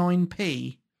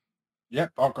 79p.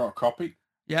 Yep, I've got a copy.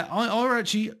 Yeah, I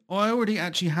already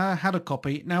actually had a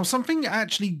copy. Now, something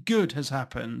actually good has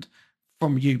happened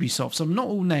from Ubisoft, so I'm not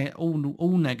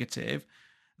all negative.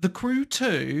 The Crew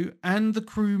 2 and The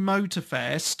Crew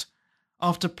Motorfest,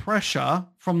 after pressure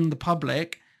from the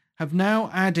public, have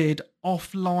now added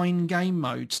offline game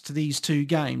modes to these 2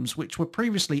 games, which were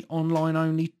previously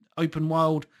online-only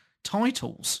open-world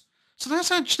titles. So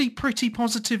that's actually pretty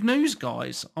positive news,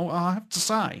 guys, I have to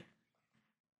say.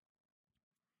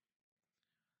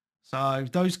 So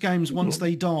those games, once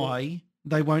they die,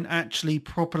 they won't actually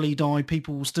properly die.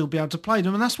 People will still be able to play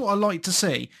them, and that's what I like to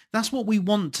see. That's what we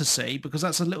want to see, because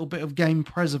that's a little bit of game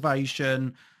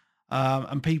preservation.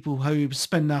 And people who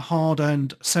spend their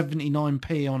hard-earned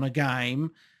 79p on a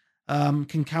game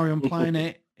can carry on playing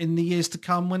it in the years to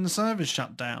come when the servers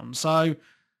shut down. So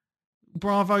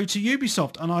bravo to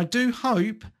Ubisoft. And I do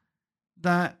hope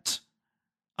that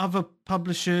other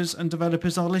publishers and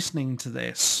developers are listening to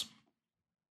this.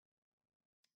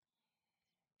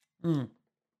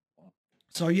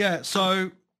 So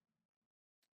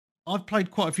I've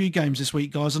played quite a few games this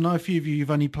week, guys. I know a few of you have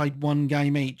only played 1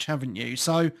 game each, haven't you?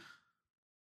 So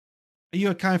are you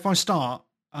okay if I start?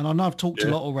 And I know I've talked a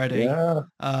lot already. Yeah.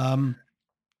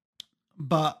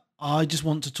 But I just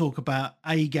want to talk about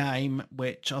a game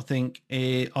which I think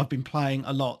I've been playing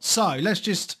a lot. So let's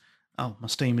just... Oh, my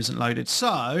Steam isn't loaded.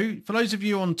 So for those of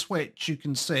you on Twitch, you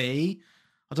can see...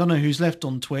 I don't know who's left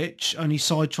on Twitch. Only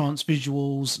Sidetrance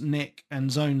Visuals, Nick, and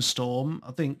Zone Storm.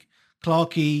 I think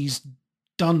Clarky's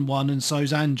done one, and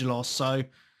so's Angelos. So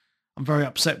I'm very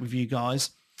upset with you guys.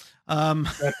 They're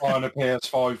buying a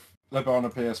PS5. They're buying a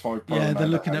PS5 Pro. Yeah, they're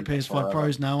looking at PS5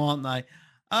 Pros now, aren't they?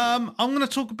 I'm going to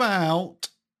talk about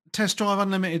Test Drive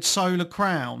Unlimited Solar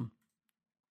Crown.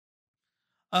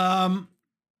 Now,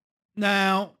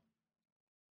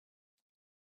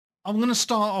 I'm going to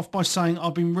start off by saying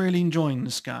I've been really enjoying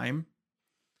this game.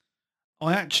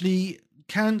 I actually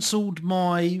cancelled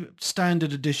my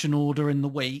standard edition order in the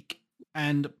week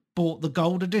and bought the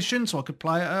gold edition so I could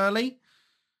play it early.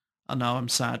 I know I'm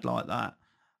sad like that.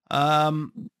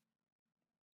 And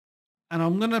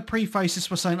I'm going to preface this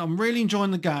by saying I'm really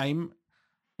enjoying the game.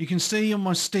 You can see on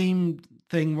my Steam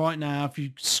thing right now, if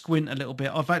you squint a little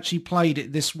bit, I've actually played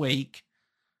it this week.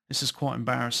 This is quite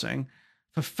embarrassing.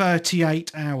 For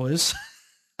 38 hours.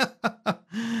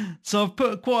 So I've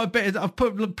put quite a bit. I've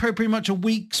put pretty much a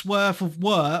week's worth of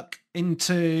work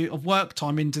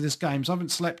time into this game. So I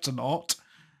haven't slept a lot.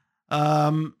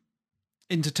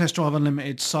 Into Test Drive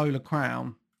Unlimited Solar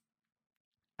Crown,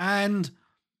 and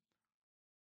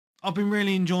I've been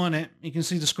really enjoying it. You can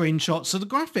see the screenshots. So the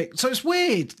graphic. So it's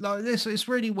weird. Like this, it's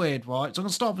really weird, right? So I'm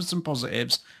gonna start with some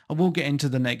positives. I will get into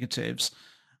the negatives.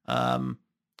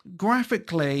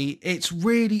 Graphically, it's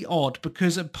really odd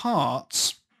because at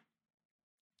parts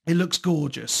it looks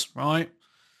gorgeous, right?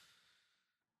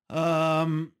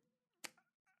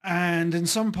 And in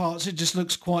some parts it just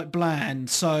looks quite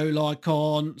bland. So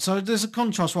there's a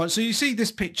contrast, right? So you see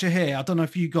this picture here. I don't know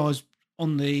if you guys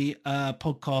on the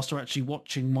podcast are actually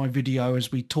watching my video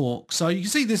as we talk. So you can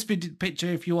see this picture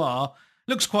if you are.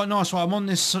 Looks quite nice, right? I'm on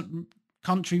this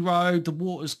country road. The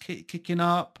water's kicking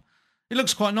up. It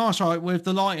looks quite nice, right, with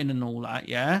the lighting and all that,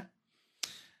 yeah?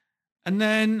 And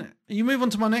then you move on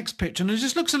to my next picture, and it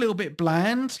just looks a little bit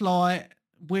bland, like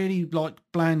really like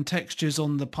bland textures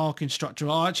on the parking structure.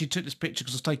 I actually took this picture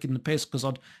because I was taking the piss because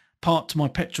I'd parked my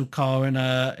petrol car in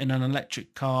an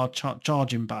electric car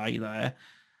charging bay there.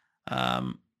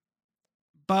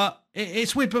 But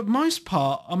it's weird. But most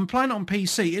part, I'm playing it on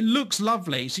PC. It looks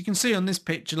lovely. So you can see on this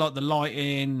picture, like the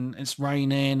lighting, it's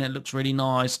raining. It looks really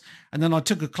nice. And then I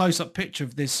took a close-up picture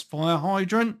of this fire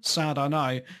hydrant. Sad, I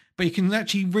know. But you can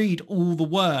actually read all the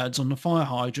words on the fire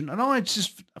hydrant. And I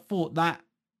just thought that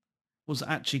was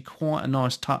actually quite a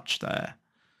nice touch there.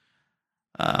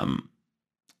 And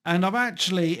I've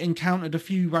actually encountered a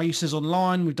few races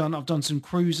online. I've done some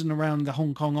cruising around the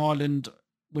Hong Kong Island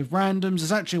with randoms.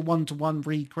 There's actually a one-to-one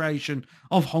recreation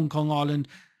of Hong Kong Island.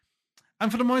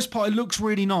 And for the most part, it looks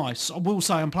really nice. I will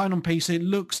say, I'm playing on PC. It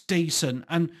looks decent.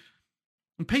 And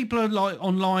people are like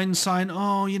online saying,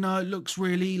 oh, you know, it looks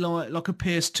really like a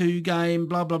PS2 game,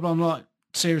 blah, blah, blah. I'm like,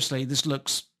 seriously, this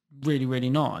looks really, really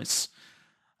nice.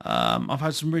 I've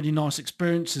had some really nice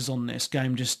experiences on this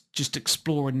game, just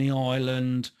exploring the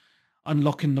island,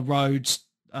 unlocking the roads,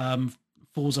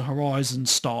 Forza Horizon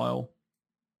style.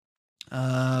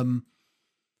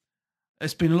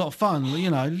 It's been a lot of fun.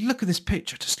 You know, look at this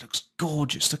picture. It just looks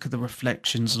gorgeous. Look at the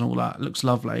reflections and all that. It looks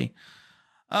lovely.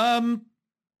 But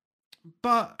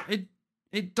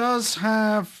it does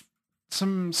have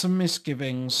some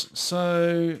misgivings.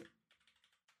 So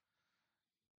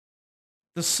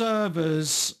the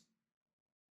servers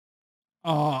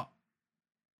have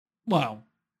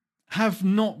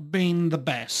not been the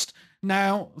best.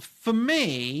 Now, for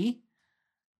me,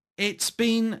 it's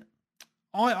been...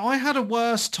 I had a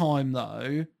worse time,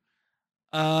 though,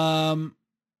 on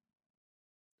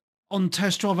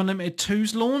Test Drive Unlimited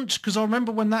 2's launch, because I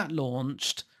remember when that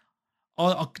launched,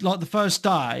 I like the first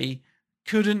day,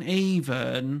 couldn't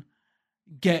even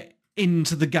get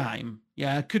into the game.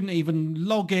 Yeah, I couldn't even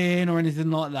log in or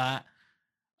anything like that.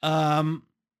 I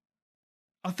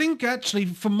think, actually,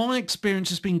 from my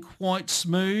experience, it's been quite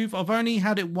smooth. I've only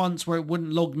had it once where it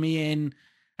wouldn't log me in,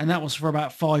 and that was for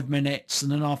about 5 minutes.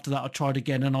 And then after that, I tried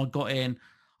again and I got in.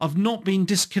 I've not been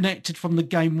disconnected from the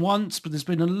game once, but there's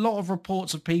been a lot of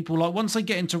reports of people, like once they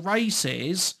get into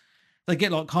races, they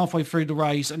get like halfway through the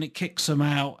race and it kicks them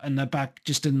out and they're back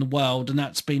just in the world. And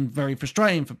that's been very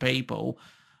frustrating for people.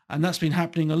 And that's been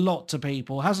happening a lot to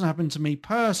people. It hasn't happened to me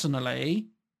personally.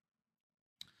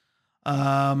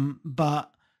 But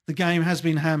the game has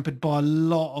been hampered by a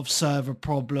lot of server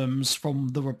problems from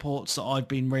the reports that I've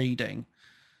been reading.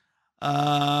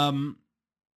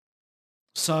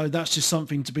 So that's just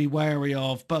something to be wary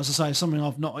of. But as I say, something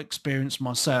I've not experienced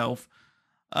myself.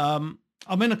 I'm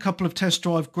in a couple of test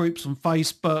drive groups on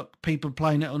Facebook, people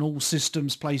playing it on all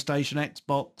systems, PlayStation,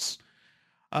 Xbox.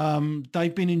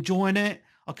 They've been enjoying it.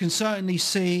 I can certainly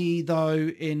see,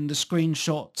 though, in the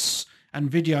screenshots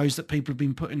and videos that people have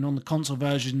been putting on the console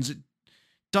versions, it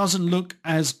doesn't look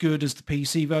as good as the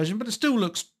PC version, but it still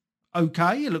looks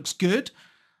okay. It looks good.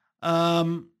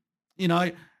 You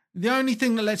know, the only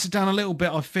thing that lets it down a little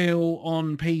bit, I feel,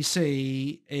 on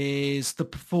PC is the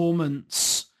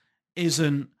performance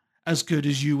isn't as good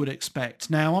as you would expect.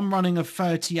 Now, I'm running a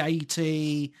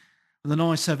 3080 with an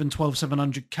i7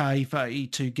 12700K,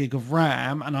 32 gig of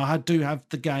RAM, and I do have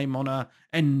the game on a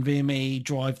NVMe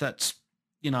drive that's,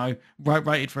 you know,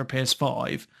 rated for a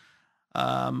PS5.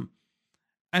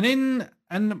 and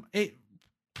it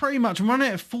pretty much run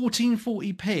it at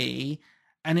 1440p,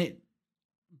 and it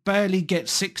barely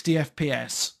gets 60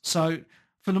 FPS. So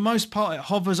for the most part, it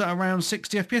hovers at around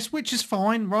 60 FPS, which is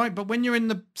fine, right? But when you're in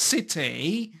the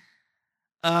city,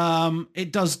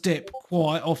 it does dip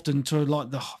quite often to like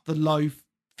the low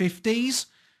 50s,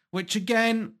 which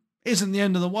again isn't the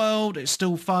end of the world. It's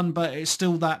still fun, but it's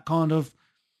still that kind of,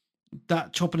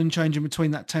 that chopping and changing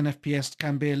between that 10 FPS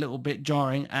can be a little bit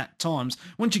jarring at times.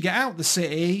 Once you get out the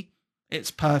city, it's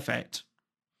perfect.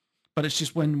 But it's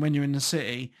just when you're in the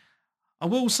city. I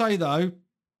will say though,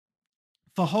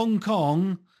 for Hong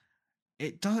Kong,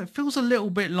 it feels a little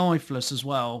bit lifeless as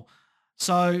well.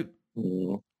 So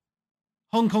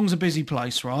Hong Kong's a busy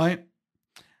place, right?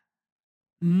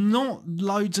 Not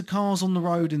loads of cars on the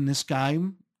road in this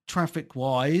game,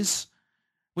 traffic-wise,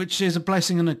 which is a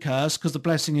blessing and a curse, because the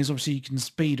blessing is obviously you can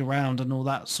speed around and all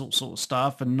that sort of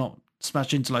stuff and not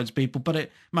smash into loads of people, but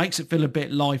it makes it feel a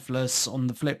bit lifeless on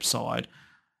the flip side.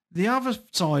 The other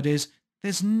side is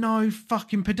there's no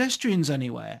fucking pedestrians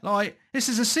anywhere. Like, this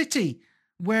is a city.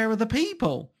 Where are the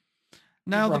people?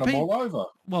 Now the people all over.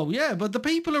 Well, yeah, but the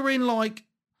people are in like,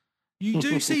 you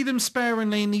do see them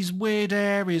sparingly in these weird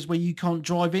areas where you can't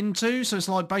drive into. So it's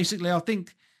like, basically, I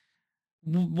think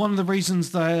one of the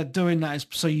reasons they're doing that is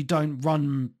so you don't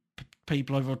run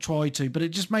people over or try to, but it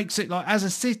just makes it like, as a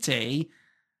city,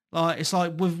 like it's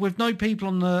like with no people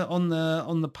on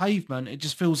the pavement, it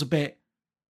just feels a bit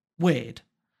weird,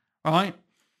 right?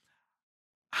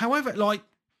 However, like,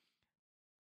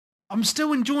 I'm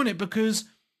still enjoying it because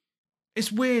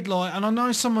it's weird, like, and I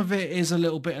know some of it is a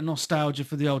little bit of nostalgia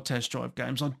for the old test drive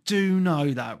games. I do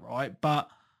know that, right? But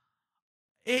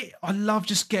I love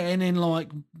just getting in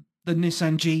like the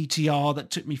Nissan GTR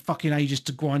that took me fucking ages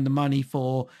to grind the money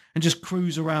for, and just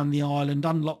cruise around the island,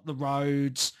 unlock the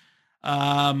roads,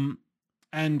 and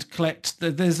collect.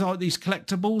 There's like these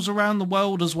collectibles around the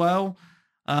world as well,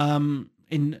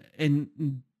 in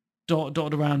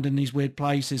dotted around in these weird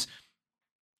places.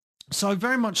 So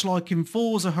very much like in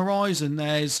Forza Horizon,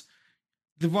 there's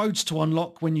the roads to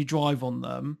unlock when you drive on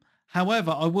them.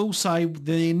 However, I will say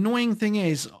the annoying thing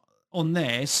is on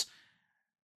this,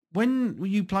 when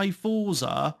you play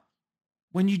Forza,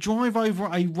 when you drive over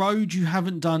a road you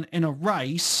haven't done in a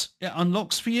race, it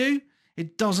unlocks for you.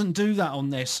 It doesn't do that on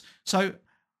this. So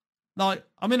like,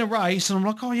 I'm in a race and I'm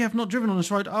like, oh yeah, I've not driven on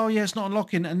this road. Oh yeah, it's not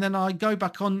unlocking. And then I go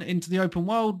back on into the open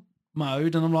world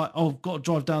mode and I'm like, oh, I've got to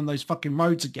drive down those fucking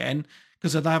roads again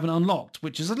because they haven't unlocked,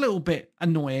 which is a little bit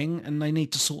annoying and they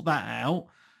need to sort that out.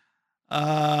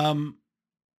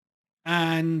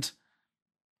 And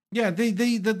yeah,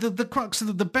 the crux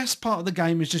of the best part of the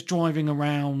game is just driving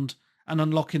around and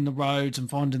unlocking the roads and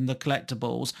finding the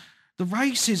collectibles. The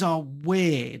races are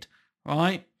weird,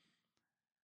 right?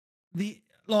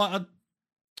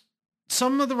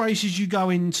 Some of the races you go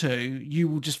into, you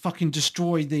will just fucking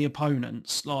destroy the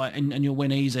opponents, like, and you'll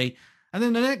win easy. And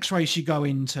then the next race you go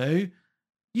into,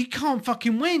 you can't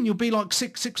fucking win. You'll be like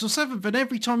sixth or seventh, and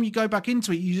every time you go back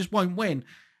into it, you just won't win.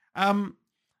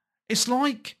 It's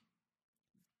like,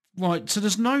 right, so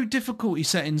there's no difficulty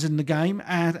settings in the game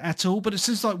at all, but it's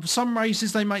just like some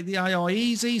races they make the AI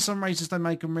easy, some races they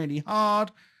make them really hard.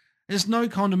 There's no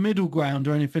kind of middle ground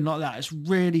or anything like that. It's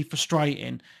really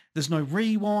frustrating. There's no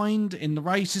rewind in the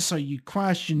races, so you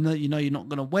crash, you know you're not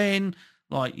going to win.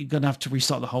 Like, you're going to have to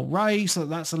restart the whole race. So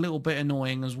that's a little bit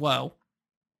annoying as well.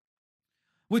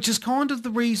 Which is kind of the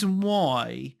reason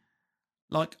why,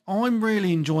 like, I'm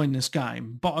really enjoying this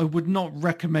game, but I would not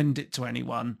recommend it to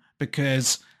anyone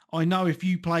because I know if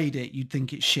you played it, you'd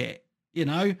think it's shit, you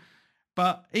know?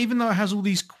 But even though it has all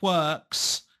these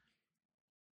quirks,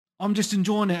 I'm just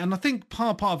enjoying it. And I think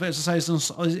part of it, as I say,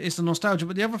 is the nostalgia.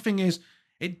 But the other thing is,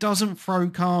 it doesn't throw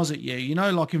cars at you. You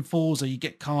know, like in Forza, you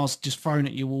get cars just thrown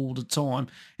at you all the time.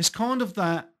 It's kind of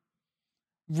that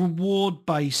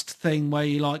reward-based thing where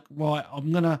you're like, right,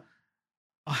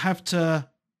 I have to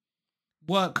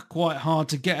work quite hard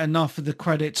to get enough of the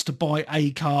credits to buy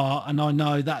a car, and I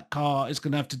know that car is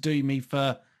going to have to do me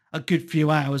for a good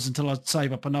few hours until I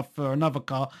save up enough for another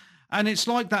car. And it's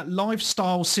like that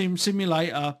lifestyle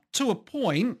simulator to a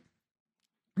point,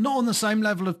 not on the same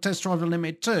level of Test Drive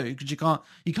Unlimited 2, because you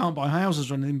can't buy houses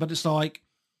or anything, but it's like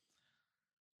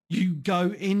you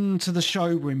go into the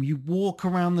showroom, you walk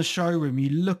around the showroom, you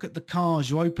look at the cars,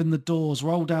 you open the doors,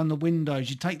 roll down the windows,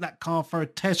 you take that car for a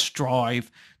test drive.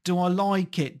 Do I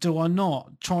like it? Do I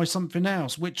not? Try something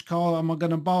else. Which car am I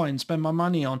going to buy and spend my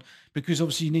money on? Because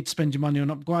obviously you need to spend your money on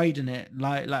upgrading it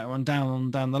later on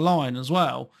down the line as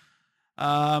well.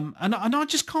 And I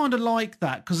just kind of like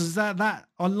that because that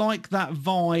I like that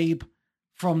vibe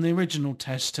from the original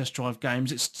test drive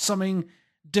games. It's something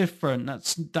different.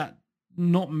 That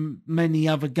not many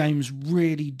other games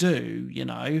really do, you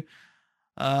know.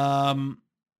 But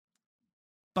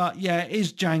yeah, it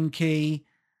is janky.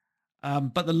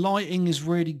 But the lighting is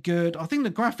really good. I think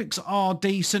the graphics are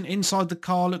decent. Inside the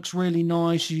car looks really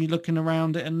nice. You're looking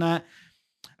around it and that.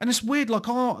 And it's weird.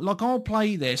 I'll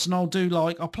play this and I'll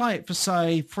play it for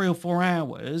say 3 or 4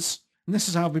 hours. And this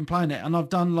is how I've been playing it. And I've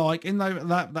done in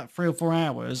that 3 or 4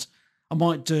 hours, I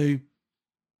might do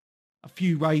a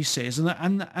few races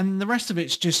and the rest of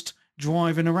it's just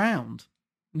driving around.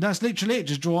 And that's literally it.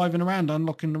 Just driving around,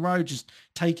 unlocking the road, just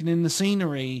taking in the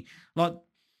scenery. Like,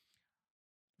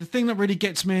 the thing that really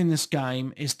gets me in this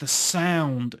game is the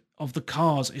sound of the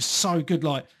cars is so good.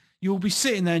 Like, you'll be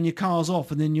sitting there and your car's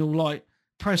off and then you'll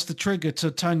press the trigger to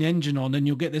turn the engine on and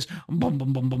you'll get this bum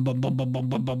bum bum bum bum bum bum bum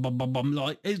bum bum bum bum bum.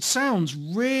 Like, it sounds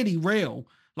really real.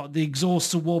 Like the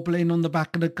exhausts are wobbling on the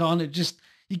back of the car and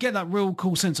you get that real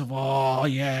cool sense of, oh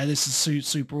yeah, this is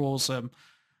super awesome.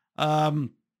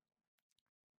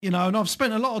 You know, and I've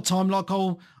spent a lot of time,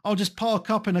 I'll just park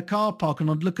up in a car park and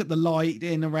I'll look at the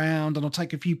lighting around and I'll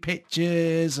take a few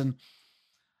pictures and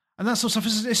that sort of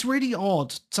stuff. It's really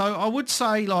odd. So I would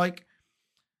say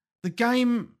the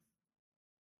game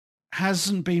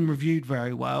hasn't been reviewed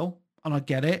very well, and I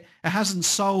get it. It hasn't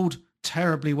sold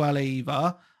terribly well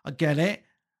either. I get it.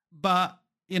 But,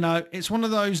 you know, it's one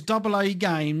of those AA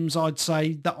games, I'd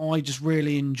say, that I just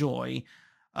really enjoy.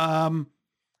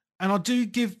 And I do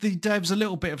give the devs a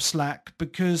little bit of slack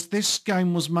because this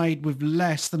game was made with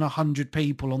less than 100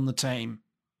 people on the team.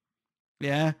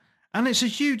 Yeah. And it's a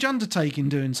huge undertaking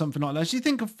doing something like this. You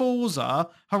think of Forza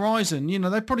Horizon, you know,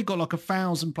 they've probably got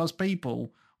 1,000+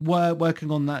 people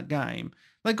working on that game.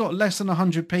 They got less than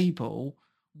 100 people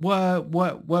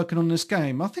working on this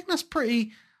game. I think that's a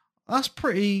pretty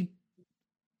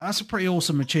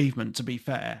awesome achievement, to be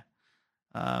fair.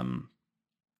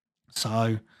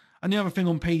 And the other thing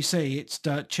on PC, it's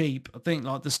dirt cheap. I think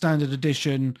the standard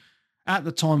edition at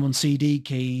the time on CD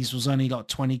keys was only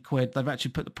 20 quid. They've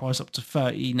actually put the price up to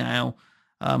 30 now.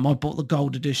 I bought the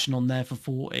gold edition on there for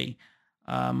 40,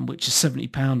 which is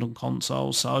 £70 on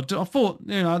console. So I thought,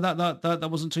 you know, that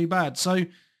wasn't too bad. So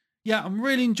yeah, I'm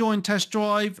really enjoying Test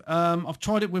Drive. I've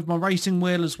tried it with my racing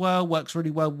wheel as well. Works really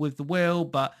well with the wheel,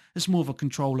 but it's more of a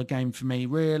controller game for me,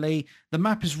 really. The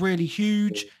map is really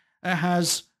huge. It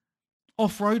has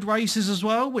off-road races as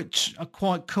well, which are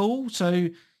quite cool. So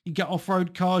you get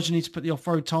off-road cars, you need to put the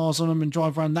off-road tires on them and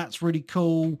drive around. That's really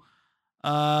cool.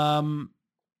 Yeah,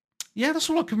 that's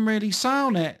all I can really say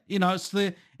on it. You know,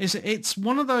 it's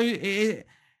one of those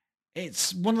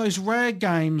it's one of those rare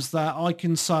games that I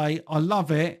can say I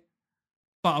love it,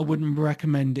 but I wouldn't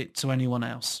recommend it to anyone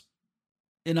else.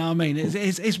 You know what I mean?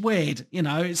 It's weird. You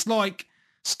know, it's like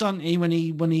Stunty when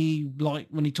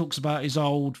he talks about his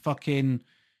old fucking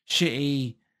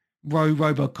shitty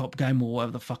RoboCop game or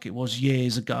whatever the fuck it was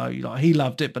years ago. He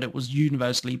loved it, but it was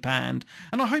universally panned.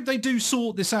 And I hope they do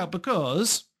sort this out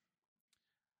because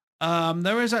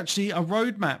there is actually a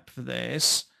roadmap for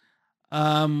this,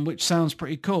 which sounds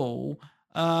pretty cool.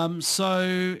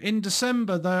 So in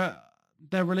December,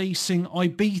 they're releasing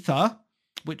Ibiza,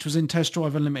 which was in Test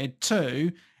Drive Unlimited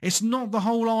 2. It's not the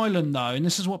whole island, though, and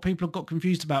this is what people have got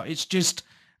confused about. It's just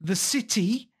the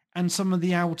city and some of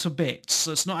the outer bits.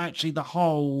 So it's not actually the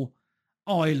whole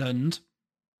island.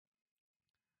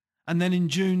 And then in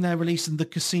June, they're releasing the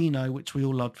casino, which we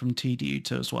all loved from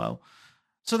TDU2 as well.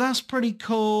 So that's pretty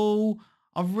cool.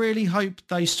 I really hope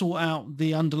they sort out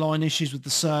the underlying issues with the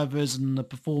servers and the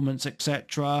performance,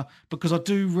 etc. Because I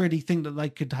do really think that they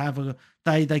could have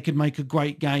they could make a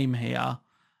great game here.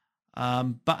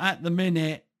 But at the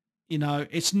minute, you know,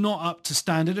 it's not up to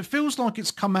standard. It feels like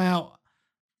it's come out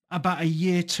about a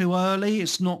year too early.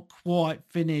 It's not quite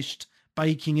finished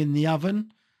baking in the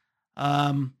oven.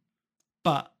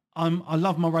 But I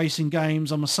love my racing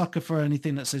games. I'm a sucker for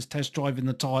anything that says Test Drive in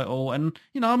the title, and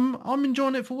you know, I'm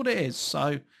enjoying it for what it is.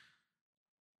 So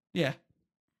yeah,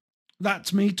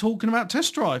 that's me talking about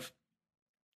Test Drive.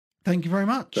 Thank you very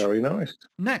much. Very nice.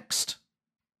 Next.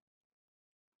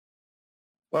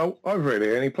 Well, I've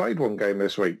really only played one game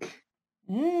this week.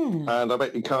 And I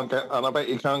bet you can't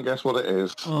guess what it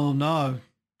is. Oh no.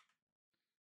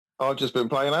 I've just been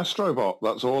playing Astro Bot.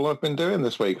 That's all I've been doing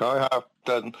this week. I have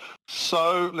done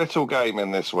so little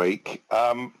gaming this week.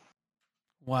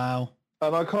 Wow.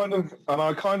 And I kind of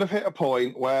hit a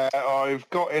point where I've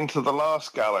got into the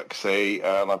last galaxy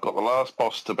and I've got the last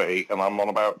boss to beat, and I'm on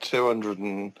about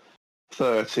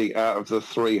 230 out of the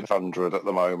 300 at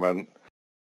the moment.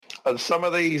 And some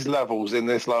of these levels in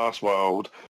this last world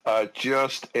are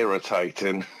just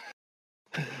irritating.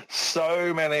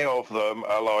 So many of them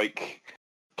are like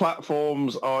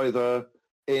platforms either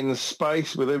in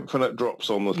space with infinite drops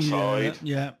on the side,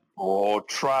 or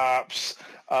traps,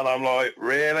 and I'm like,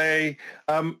 really?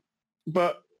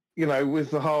 But you know,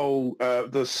 with the whole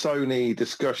the Sony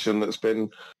discussion that's been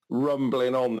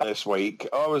rumbling on this week,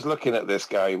 I was looking at this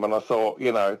game and I thought,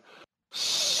 you know,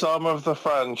 some of the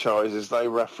franchises they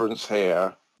reference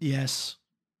here. Yes.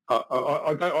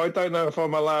 I don't know if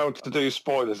I'm allowed to do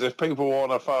spoilers. If people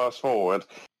want to fast forward,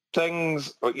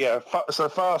 so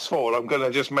fast forward, I'm going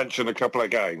to just mention a couple of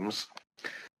games.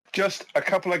 Just a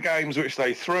couple of games which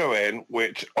they threw in,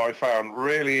 which I found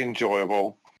really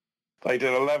enjoyable. They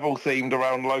did a level themed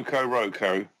around Loco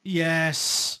Roco.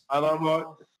 Yes. And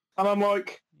I'm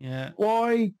like, yeah.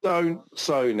 Why don't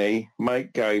Sony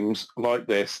make games like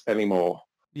this anymore?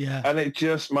 Yeah. And it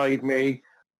just made me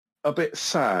a bit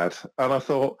sad. And I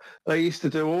thought they used to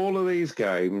do all of these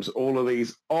games, all of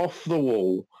these off the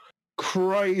wall,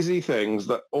 crazy things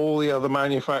that all the other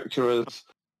manufacturers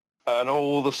and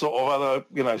all the sort of other,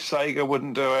 you know, Sega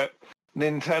wouldn't do it,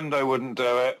 Nintendo wouldn't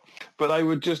do it, but they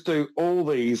would just do all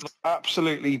these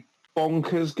absolutely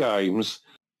bonkers games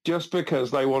just because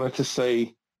they wanted to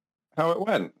see how it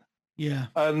went. Yeah.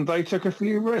 And they took a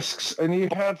few risks, and you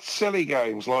had silly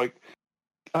games like,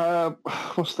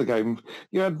 what's the game?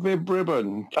 You had Vib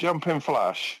Ribbon, Jumping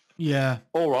Flash. Yeah.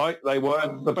 All right, they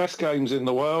weren't the best games in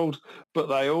the world, but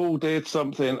they all did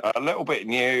something a little bit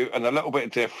new and a little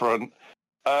bit different.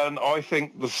 And I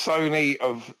think the Sony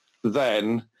of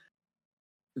then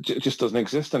just doesn't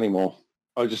exist anymore.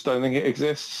 I just don't think it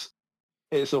exists.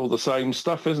 It's all the same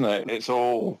stuff, isn't it? It's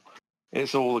all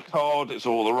the COD, it's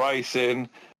all the racing,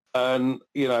 and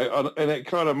you know, and it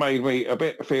kind of made me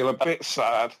feel a bit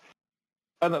sad,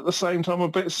 and at the same time a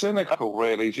bit cynical.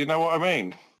 Really, do you know what I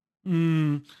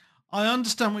mean? I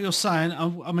understand what you're saying.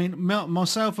 I mean,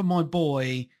 myself and my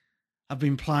boy have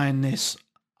been playing this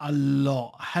a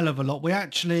lot, a hell of a lot. We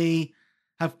actually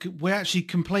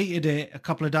completed it a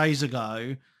couple of days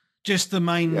ago, just the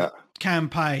main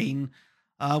campaign.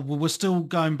 We're still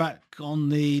going back on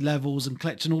the levels and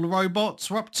collecting all the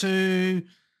robots. We're up to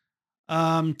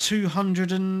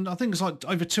 200 and I think it's like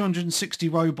over 260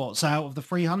 robots out of the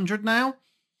 300 now.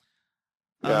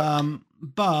 Yeah.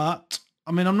 But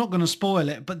I mean, I'm not going to spoil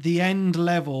it, but the end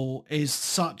level is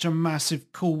such a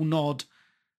massive cool nod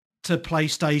to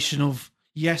PlayStation of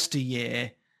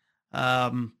yesteryear.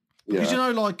 Because, you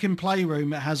know, like in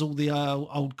Playroom, it has all the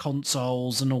old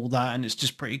consoles and all that, and it's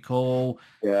just pretty cool.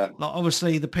 Yeah. Like,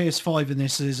 obviously, the PS5 in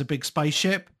this is a big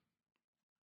spaceship.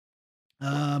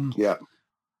 Yeah.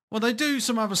 Well, they do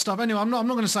some other stuff. Anyway, I'm not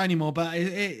going to say anymore, but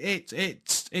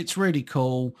it's really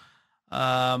cool.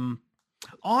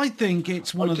 I think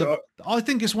it's one of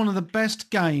the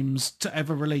best games to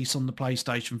ever release on the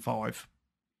PlayStation 5.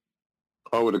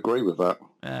 I would agree with that.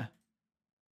 Yeah.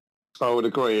 I would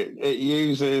agree. It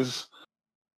uses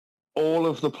all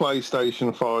of the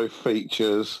PlayStation 5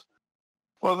 features.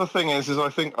 Well, the thing is I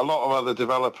think a lot of other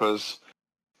developers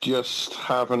just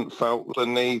haven't felt the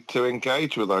need to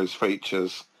engage with those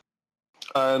features.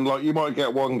 And like, you might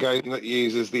get one game that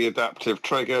uses the adaptive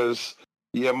triggers.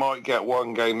 You might get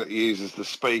one game that uses the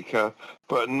speaker,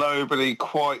 but nobody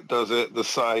quite does it the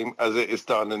same as it is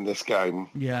done in this game.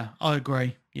 Yeah, I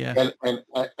agree. Yeah.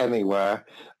 Anywhere.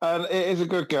 And it is a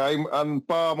good game, and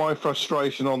bar my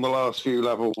frustration on the last few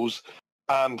levels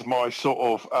and my sort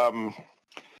of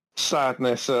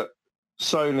sadness at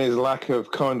Sony's lack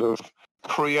of kind of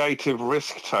creative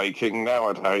risk-taking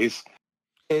nowadays,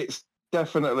 it's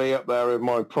definitely up there in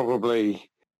my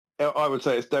I would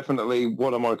say it's definitely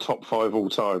one of my top 5 all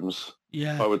times.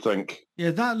 Yeah, I would think. Yeah,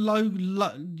 that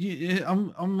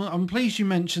I'm pleased you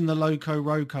mentioned the Loco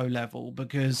Roco level,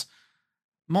 because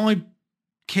my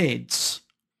kids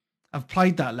have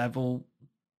played that level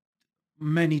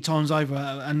many times over,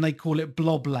 and they call it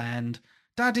Blobland.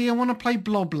 Daddy, I want to play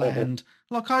Blobland.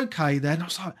 Like, okay, then. I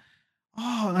was like,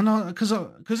 oh, and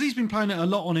because he's been playing it a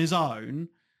lot on his own,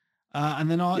 and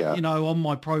then you know, on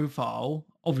my profile,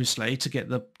 obviously, to get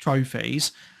the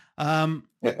trophies.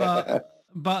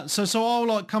 But so I'll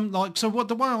like come like, so what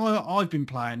the way I've been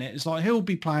playing it is like, he'll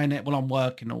be playing it while I'm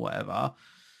working or whatever.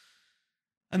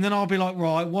 And then I'll be like,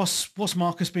 right, what's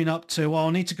Marcus been up to? Well,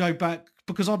 I need to go back,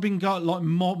 because I've been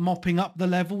mopping up the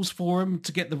levels for him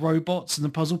to get the robots and the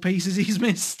puzzle pieces he's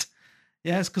missed.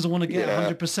 Yes, because I want to get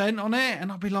 100% on it.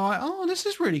 And I'll be like, oh, this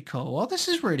is really cool. Oh, this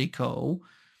is really cool.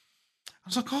 I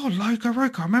was like, oh, Loco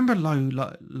Roco. I remember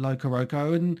Loco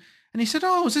Roco. And he said,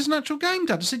 oh, is this an actual game,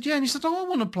 Dad? I said, yeah. And he said, oh, I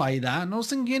want to play that. And I was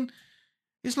thinking,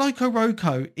 is Loco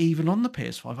Roco even on the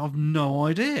PS5? I've no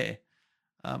idea.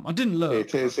 I didn't look.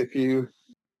 It is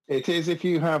It is if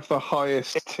you have the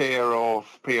highest tier of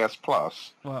PS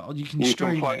Plus. Well, you can You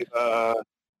stream can play it.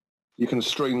 you can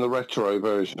stream the retro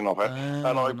version of it,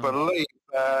 and I No. believe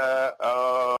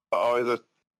either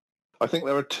I think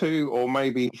there are 2 or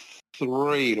maybe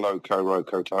 3 Loco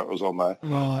Roco titles on there.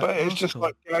 Right. But it's just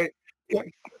cool.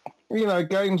 like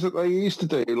games that they used to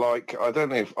do. Like I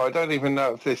don't even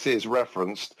know if this is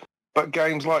referenced, but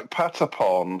games like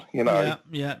Patapon. Yeah.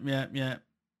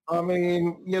 I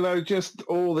mean, just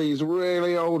all these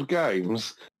really old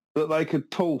games that they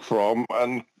could pull from,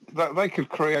 and that they could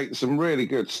create some really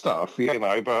good stuff.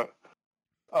 But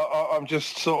I'm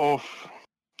just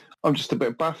I'm just a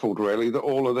bit baffled, really, that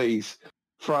all of these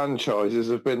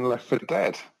franchises have been left for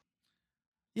dead.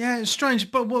 Yeah, it's strange,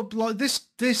 but what like this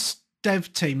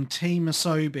dev team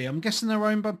Asobi, I'm guessing they're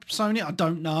owned by Sony. I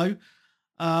don't know,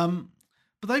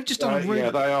 but they've just done a really...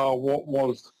 Yeah, they are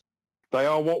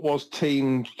what was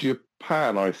Team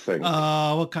Japan, I think.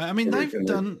 Oh, okay. I mean, they've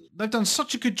done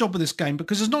such a good job with this game,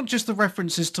 because it's not just the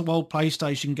references to old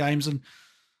PlayStation games, and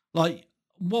like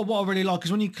what I really like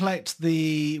is when you collect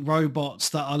the robots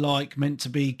that are like meant to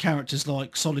be characters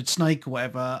like Solid Snake or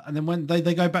whatever, and then when they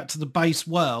go back to the base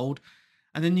world,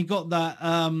 and then you got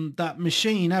that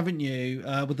machine, haven't you,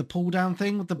 with the pull down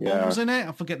thing with the balls in it?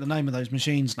 I forget the name of those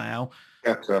machines now.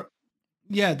 Gacha.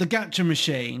 Yeah, the gacha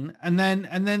machine, and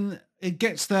then it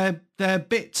gets their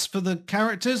bits for the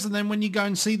characters, and then when you go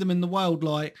and see them in the world,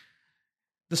 like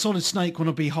the Solid Snake want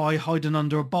to be hiding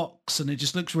under a box, and it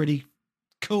just looks really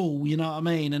cool, you know what I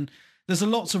mean? And there's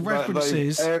lots of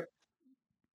references.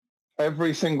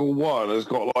 Every single one has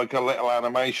got like a little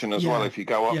animation as well if you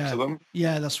go up to them.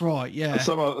 Yeah, that's right. Yeah. And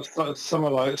some of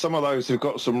those have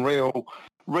got some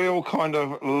real kind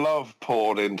of love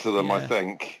poured into them, I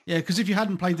think. Yeah, because if you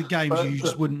hadn't played the games, you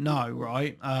just wouldn't know,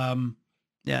 right?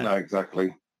 Yeah. No,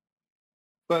 exactly.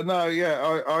 But no,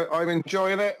 I'm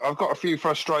enjoying it. I've got a few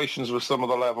frustrations with some of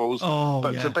the levels.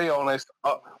 But to be honest,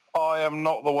 I am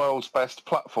not the world's best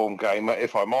platform gamer,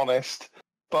 if I'm honest.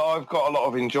 But I've got a lot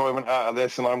of enjoyment out of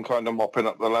this, and I'm kind of mopping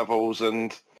up the levels.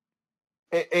 And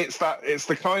it's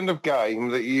the kind of game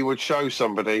that you would show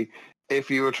somebody if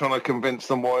you were trying to convince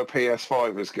them why a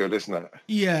PS5 is good, isn't it?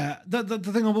 Yeah. The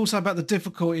thing I will say about the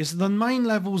difficulty is the main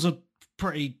levels are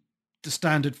pretty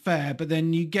standard fare, but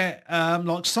then you get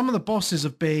like some of the bosses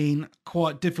have been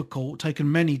quite difficult,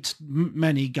 taken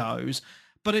many goes.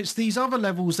 But it's these other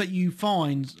levels that you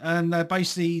find, and they're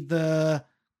basically the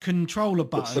controller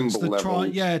buttons,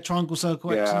 triangle,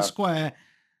 circle, X and square.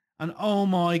 And oh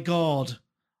my God,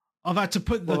 I've had to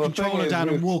put the controller down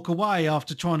and walk away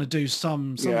after trying to do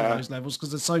some of those levels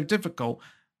because they're so difficult.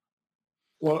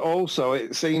 Well, also,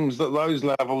 it seems that those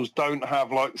levels don't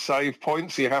have like save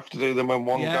points. You have to do them in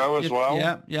one go as well.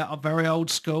 Yeah, very old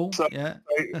school. So, so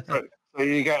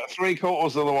you get 3/4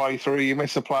 of the way through, you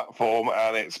miss a platform,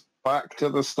 and it's back to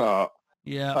the start.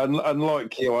 Yeah. And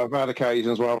like you, I've had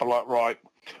occasions where I'm like, right,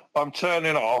 I'm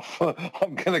turning off.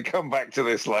 I'm going to come back to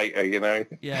this later,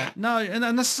 Yeah, no, and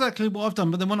that's exactly what I've done.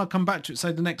 But then when I come back to it,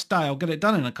 say the next day, I'll get it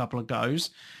done in a couple of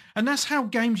goes. And that's how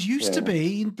games used to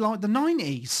be in like the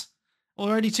 90s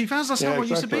or early 2000s. That's how it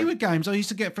used to be with games. I used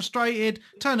to get frustrated,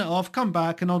 turn it off, come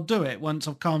back, and I'll do it once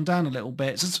I've calmed down a little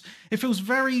bit. So it feels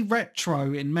very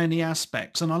retro in many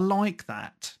aspects, and I like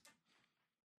that.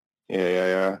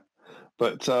 Yeah.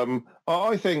 But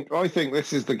I think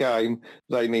this is the game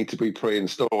they need to be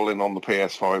pre-installing on the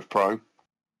PS5 Pro.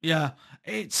 Yeah,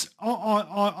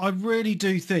 I really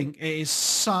do think it is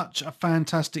such a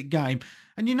fantastic game.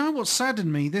 And you know what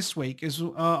saddened me this week is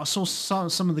I saw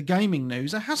some of the gaming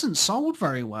news. It hasn't sold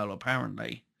very well,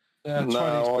 apparently. Yeah,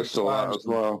 no, I saw that as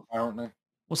well. Apparently.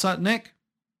 What's that, Nick?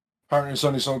 Apparently it's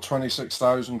only sold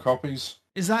 26,000 copies.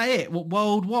 Is that it? What,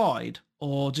 worldwide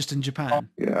or just in Japan?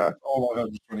 Yeah. All I heard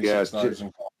was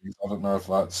 26,000 copies. I don't know if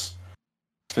that's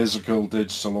physical,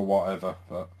 digital, or whatever,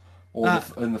 but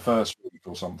in the first week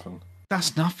or something.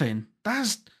 That's nothing.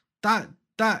 That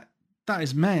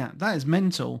is mad. That is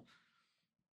mental.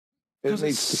 It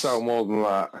needs to sell more than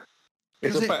that.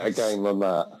 It's a better game than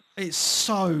that. It's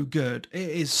so good. It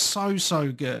is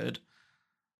so good.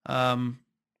 I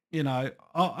mean, I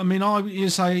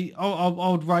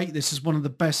would rate this as one of the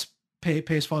best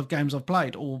PS5 games I've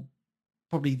played, or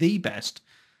probably the best.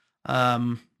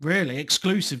 Really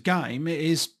exclusive game. It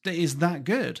is that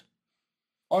good.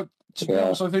 To be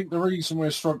honest, I think the reason we're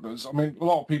struggling is, I mean, a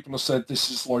lot of people have said this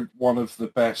is like one of the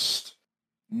best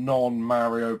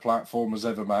non-Mario platformers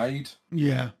ever made.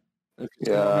 Yeah. If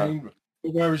you know what I mean.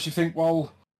 Whereas you think,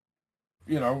 well,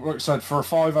 like I said, for a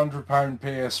 £500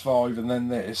 PS5 and then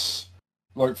this,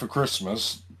 like for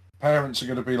Christmas, parents are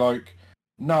going to be like,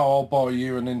 no, I'll buy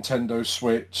you a Nintendo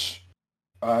Switch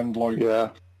and like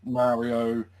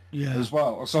Mario as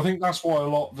well. So I think that's why a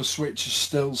lot of the Switch is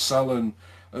still selling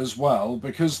as well,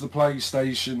 because the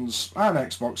PlayStations and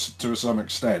Xbox to some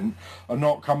extent are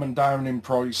not coming down in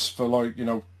price for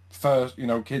first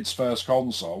kids' first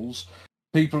consoles.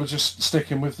 People are just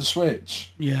sticking with the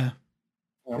Switch. Yeah.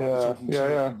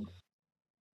 Yeah.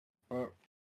 But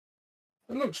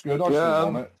it looks good. I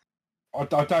still want it. I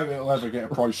doubt it'll ever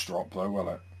get a price drop though, will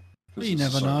it? You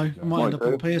never know. I might end up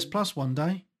on PS Plus one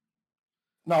day.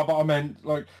 No, but I meant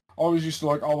I was used to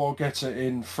I'll get it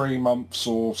in 3 months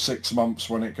or 6 months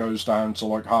when it goes down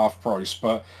to half price.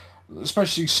 But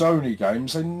especially Sony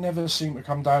games, they never seem to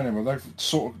come down anymore. They're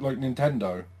sort of like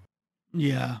Nintendo.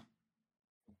 Yeah.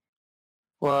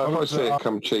 Well, if I see it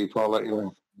come cheap, I'll let you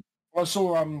know. I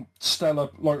saw Stellar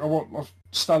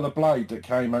Stellar Blade that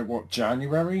came out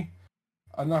January,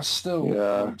 and that's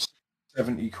still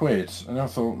 70 quid. And I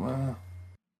thought,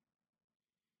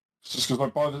 it's just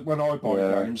because when I buy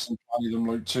games and play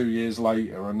them 2 years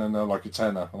later, and then they're a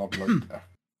tenner, and I'll be like,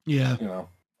 yeah,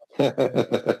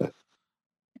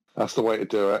 that's the way to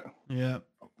do it. Yeah.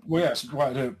 Well, yeah, it's the way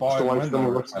to do it. That's the way some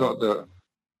of us got to do it.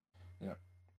 Yeah.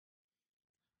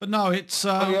 But no, it's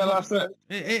that's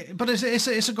it. But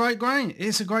it's a great game.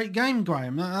 It's a great game,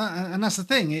 Graham, and that's the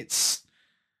thing. It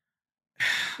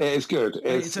is good.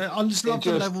 I just love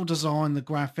the level design, the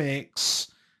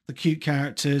graphics, the cute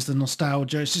characters, the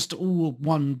nostalgia. It's just all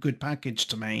one good package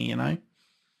to me, I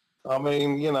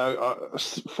mean,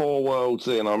 4 worlds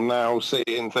in, I'm now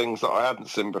seeing things that I hadn't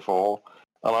seen before,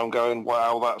 and I'm going,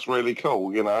 wow, that's really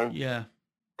cool, Yeah.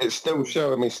 It's still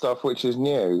showing me stuff which is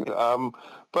new.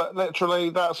 But literally,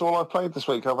 that's all I've played this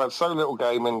week. I've had so little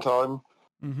gaming time.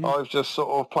 Mm-hmm. I've just sort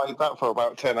of played that for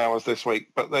about 10 hours this week,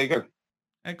 but there you go.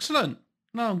 Excellent.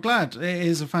 No, I'm glad. It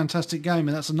is a fantastic game,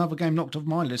 and that's another game knocked off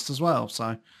my list as well.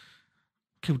 So,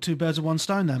 killed 2 birds with 1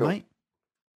 stone there, mate.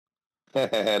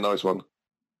 Nice one.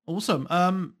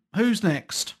 Awesome. Who's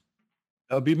next?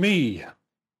 That'll be me.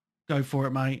 Go for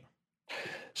it, mate.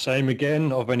 Same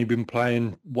again. I've only been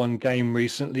playing one game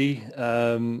recently.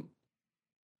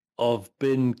 I've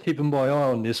been keeping my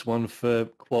eye on this one for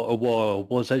quite a while.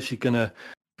 I was actually going to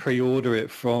pre-order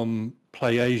it from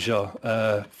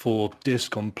PlayAsia for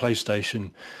disc on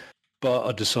PlayStation, but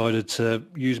I decided to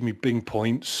use my Bing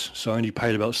points, so I only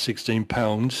paid about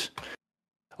 £16.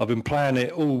 I've been playing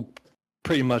it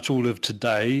pretty much all of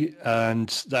today, and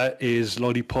that is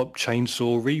Lollipop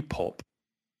Chainsaw RePoP.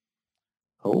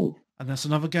 Oh. And that's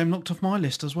another game knocked off my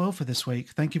list as well for this week.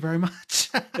 Thank you very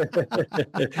much.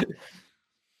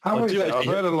 How is it? I've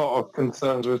heard a lot of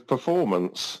concerns with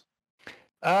performance.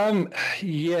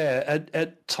 Yeah,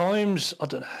 at times, I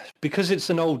don't know, because it's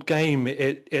an old game,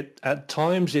 it at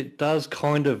times it does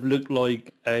kind of look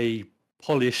like a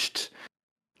polished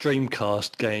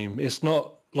Dreamcast game. It's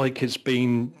not like it's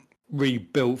been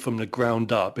rebuilt from the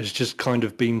ground up. It's just kind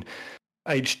of been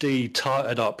HD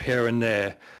tightened up here and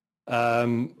there.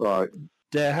 Right.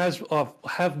 I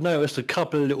have noticed a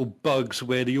couple of little bugs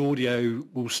where the audio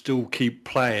will still keep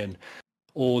playing,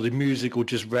 or the music will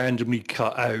just randomly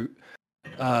cut out.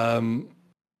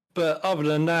 But other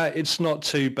than that, it's not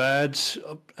too bad.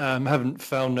 Haven't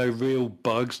found no real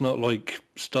bugs, not like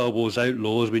Star Wars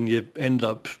Outlaws when you end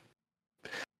up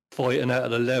fighting out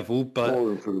of the level. But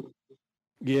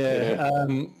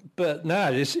but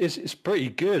no, it's pretty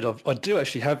good. I do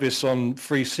actually have this on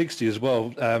 360 as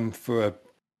well for a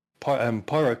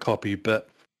pirate copy, but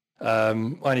I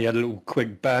only had a little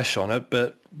quick bash on it.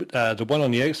 But the one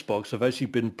on the Xbox, I've actually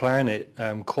been playing it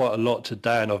quite a lot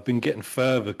today, and I've been getting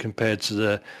further compared to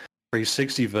the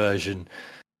 360 version,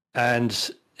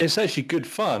 and it's actually good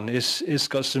fun. It's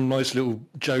got some nice little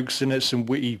jokes in it, some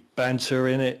witty banter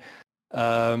in it.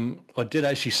 I did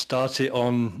actually start it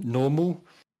on normal,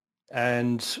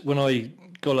 and when I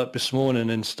got up this morning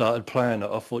and started playing it,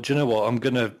 I thought, you know what, I'm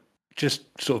gonna just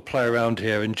sort of play around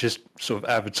here and just sort of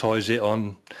advertise it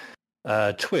on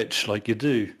Twitch like you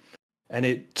do. And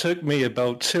it took me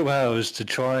about 2 hours to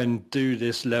try and do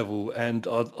this level, and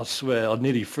I swear I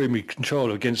nearly threw my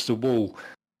controller against the wall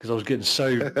because I was getting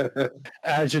so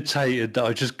agitated that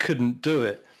I just couldn't do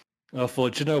it. And I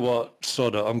thought, you know what,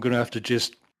 sod it, I'm going to have to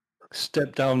just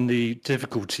step down the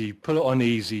difficulty, put it on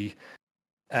easy,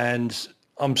 and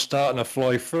I'm starting to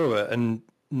fly through it. And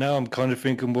now I'm kind of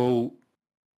thinking, well,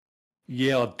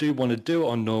 yeah, I do want to do it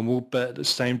on normal, but at the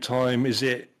same time, is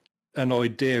it an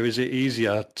idea? Is it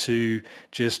easier to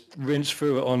just rinse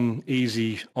through it on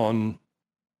easy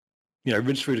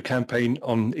rinse through the campaign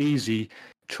on easy,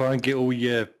 try and get all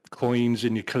your coins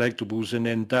and your collectibles, and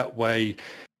then that way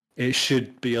it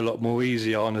should be a lot more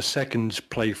easier on a second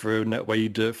playthrough, and that way you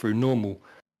do it through normal.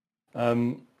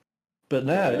 But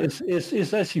now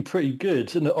it's actually pretty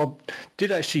good. And I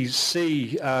did actually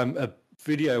see a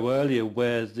video earlier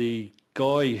where the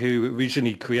guy who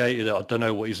originally created it, I don't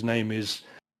know what his name is,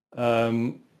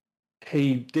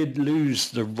 he did lose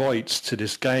the rights to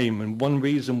this game. And one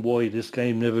reason why this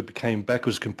game never became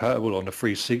backwards compatible on the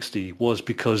 360 was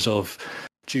because of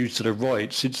due to the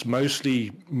rights. It's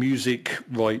mostly music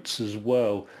rights as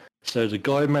well. So the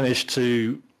guy managed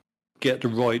to get the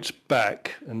rights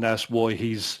back, and that's why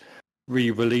he's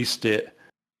re-released it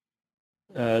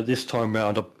this time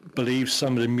round. I believe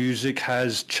some of the music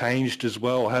has changed as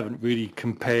well. I haven't really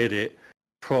compared it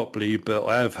properly, but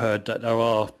I have heard that there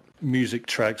are music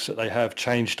tracks that they have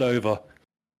changed over.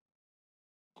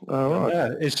 All right. Yeah,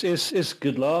 it's a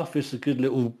good laugh. It's a good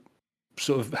little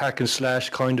sort of hack and slash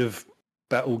kind of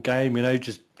battle game.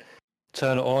 Just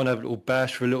turn it on, have a little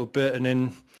bash for a little bit, and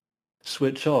then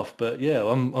switch off. But yeah,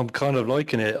 I'm kind of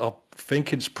liking it. I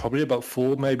think it's probably about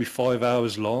 4, maybe 5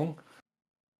 hours long.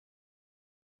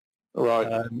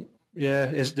 Right.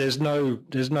 There's no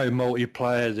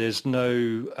multiplayer. There's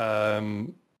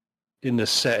no in the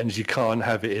settings. You can't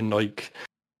have it in like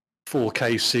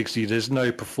 4K 60. There's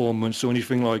no performance or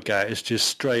anything like that. It's just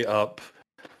straight up.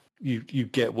 You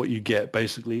get what you get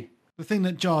basically. The thing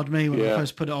that jarred me when I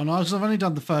first put it on, I've only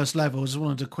done the first level. I just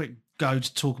wanted a quick go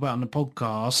to talk about on the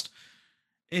podcast.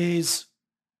 Is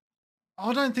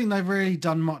I don't think they've really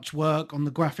done much work on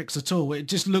the graphics at all. It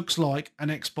just looks like an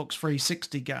Xbox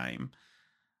 360 game.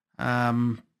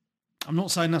 I'm not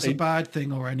saying that's a bad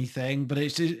thing or anything, but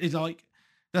it's like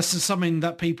that's just something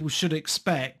that people should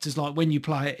expect. Is like when you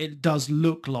play it, it does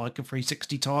look like a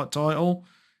 360 title.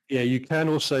 Yeah, you can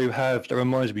also have. That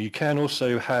reminds me, you can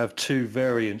also have 2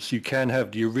 variants. You can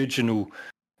have the original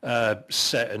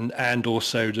set and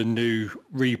also the new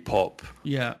RePoP.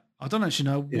 Yeah. I don't actually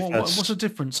know. What's the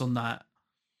difference on that?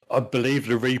 I believe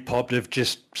the RePoP, they've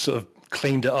just sort of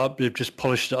cleaned it up. They've just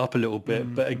polished it up a little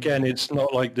bit. But again, it's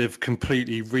not like they've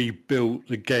completely rebuilt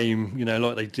the game,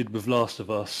 like they did with Last of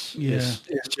Us. Yeah.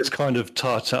 It's just kind of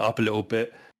tarted it up a little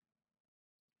bit.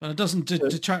 But it doesn't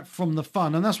detract from the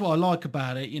fun. And that's what I like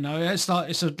about it. It's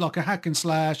like a hack and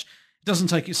slash. It doesn't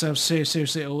take itself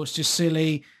seriously at all. It's just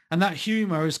silly. And that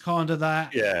humour is kind of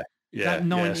that. Yeah. That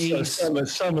 90s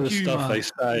some of the humor. stuff they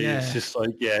say is just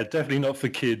like, definitely not for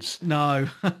kids. No.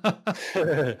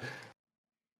 Did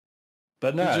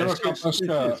But no, you look up the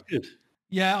skirt? it's good.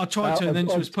 Yeah, I tried to, and then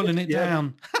she was pulling it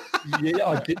down.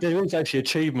 There is actually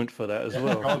achievement for that as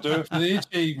well. Can't do it for the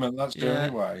achievement. That's the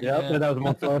only way. Yeah, that was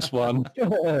my first one.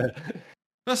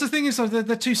 That's the thing is,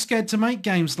 they're too scared to make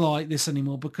games like this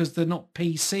anymore because they're not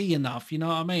PC enough. You know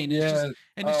what I mean?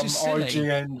 It's just silly.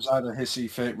 IGN's had a hissy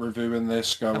fit reviewing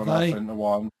this, going off into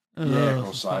one. Oh, yeah, of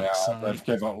course they have. They've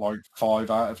given up like 5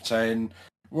 out of 10.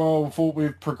 Well, thought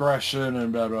with progression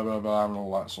and blah, blah, blah, blah, and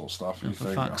all that sort of stuff.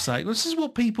 For fuck's sake. This is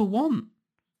what people want.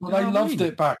 Well, they loved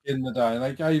it back in the day.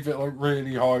 They gave it like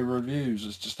really high reviews.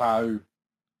 It's just how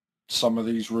some of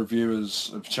these reviewers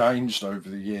have changed over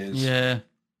the years. Yeah.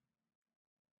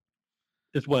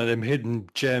 It's one of them hidden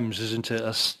gems, isn't it?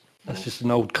 That's just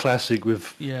an old classic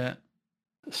with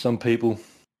some people.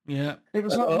 Yeah. It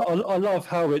was. I love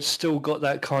how it's still got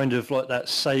that kind of like that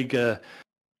Sega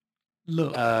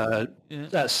look. That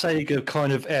Sega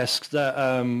kind of esque. That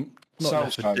not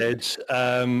Left 4 Dead.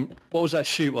 What was that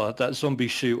shooter? That zombie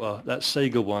shooter? That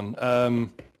Sega one.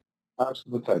 House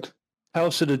of the Dead.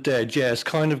 House of the Dead. Yeah, it's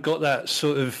kind of got that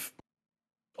sort of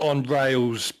on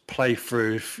rails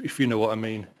playthrough, if you know what I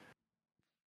mean.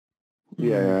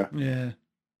 Yeah. Yeah.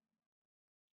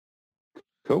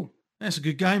 Cool. It's a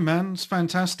good game, man. It's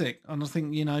fantastic. And I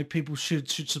think, people should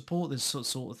support this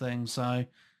sort of thing. So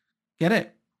get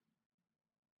it.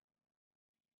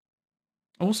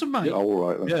 Awesome, mate. Yeah, all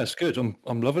right then. Yeah, it's good. I'm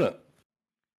loving it.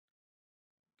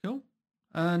 Cool.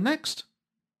 Next.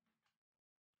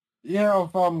 Yeah,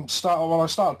 I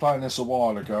started playing this a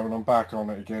while ago, and I'm back on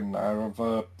it again now.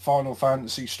 Of Final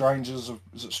Fantasy Strangers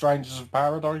of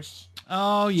Paradise?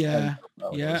 Oh yeah,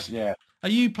 yeah. Are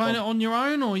you playing it on your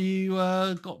own, or you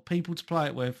got people to play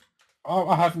it with?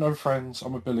 I have no friends.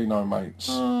 I'm a Billy No Mates.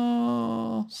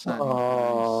 Oh, sad.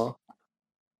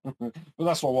 But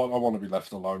that's why I want to be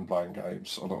left alone playing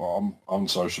games. I'm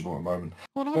unsociable at the moment.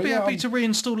 Well, I'd be happy to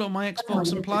reinstall it on my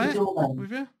Xbox and play it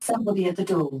with you. Somebody at the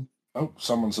door. Oh,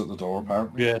 someone's at the door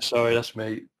apparently. Yeah, sorry, that's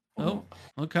me. Oh,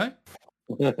 okay.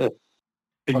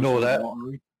 Ignore that.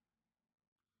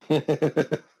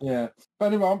 Yeah, but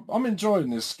anyway, I'm enjoying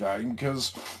this game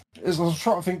because I was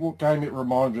trying to think what game it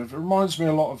reminds me of. It reminds me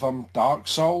a lot of Dark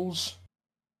Souls,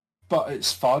 but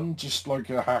it's fun, just like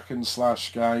a hack and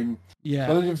slash game. Yeah.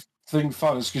 The only thing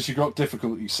fun is because you've got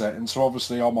difficulty settings, so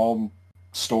obviously I'm on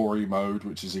story mode,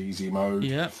 which is easy mode.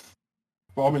 Yeah.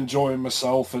 But I'm enjoying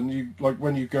myself, and you like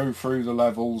when you go through the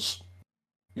levels,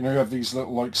 you have these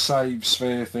little like save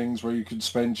sphere things where you can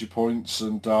spend your points,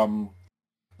 and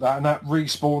that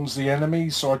respawns the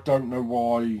enemies. So I don't know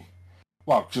why.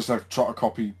 Well, just have to try to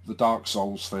copy the Dark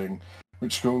Souls thing,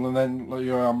 which is cool. And then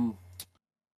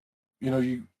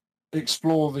you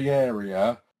explore the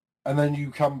area, and then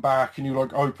you come back and you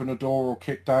like open a door or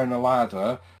kick down a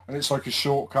ladder, and it's like a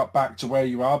shortcut back to where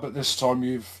you are. But this time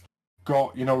you've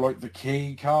got like the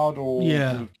key card or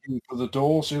the key for the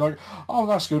door. So you're like, oh,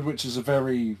 that's good, which is a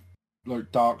very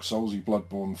like Dark Soulsy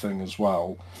Bloodborne thing as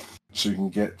well. So you can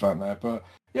get that there. But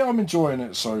yeah, I'm enjoying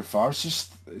it so far.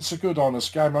 It's a good,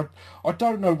 honest game. I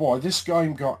don't know why this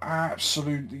game got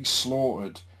absolutely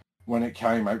slaughtered when it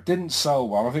came out. Didn't sell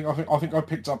well. I think I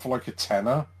picked up for like a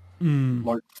tenner,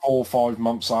 like 4 or 5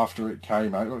 months after it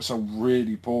came out. It sold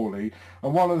really poorly.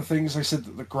 And one of the things they said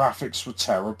that the graphics were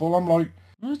terrible. I'm like,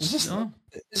 is this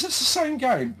the same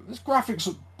game? This graphics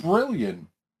look brilliant.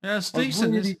 Yeah, it's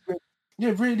decent. Really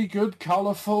good, really good,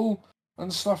 colourful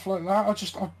and stuff like that.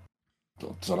 I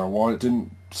don't know why it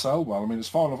didn't sell well. I mean, it's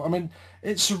Final. I mean,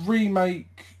 it's a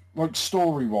remake, like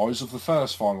story-wise, of the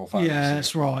first Final Fantasy. Yeah,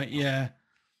 that's right. Yeah,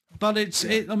 but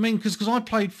I mean, because I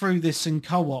played through this in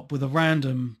co-op with a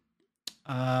random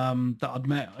that I'd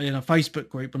met in a Facebook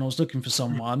group when I was looking for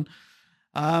someone,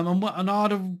 and I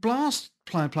had a blast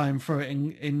playing through it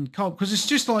in co-op, because it's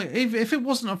just like if it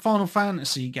wasn't a Final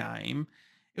Fantasy game,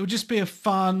 it would just be a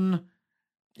fun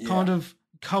kind of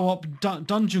co-op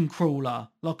dungeon crawler,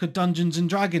 like a Dungeons and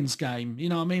Dragons game. You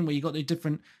know what I mean? Where you got the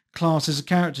different classes of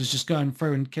characters just going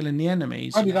through and killing the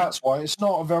enemies. Maybe that's why it's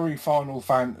not a very Final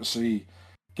Fantasy.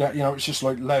 It's just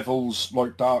like levels,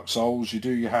 like Dark Souls. You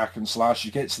do your hack and slash.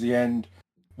 You get to the end,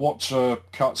 watch a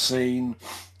cutscene,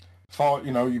 fight.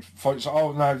 You fight.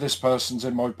 Oh, now this person's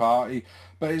in my party.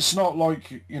 But it's not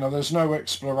like there's no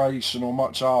exploration or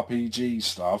much RPG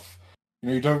stuff.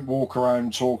 You don't walk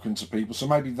around talking to people, so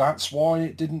maybe that's why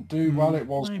it didn't do well. It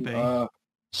wasn't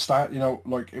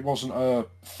it wasn't a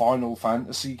Final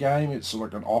Fantasy game. It's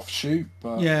like an offshoot.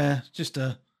 But yeah, just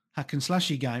a hack and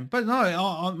slashy game. But no,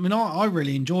 I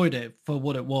really enjoyed it for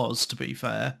what it was, to be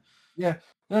fair. Yeah,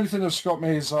 the only thing that's got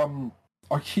me is I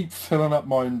keep filling up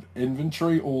my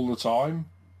inventory all the time.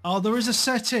 Oh, there is a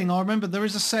setting. I remember there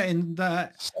is a setting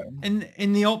that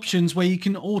in the options where you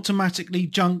can automatically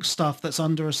junk stuff that's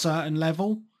under a certain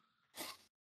level.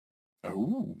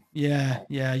 Oh. Yeah,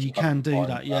 you can do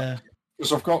that. Yeah.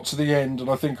 Because I've got to the end and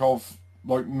I think I've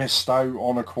like missed out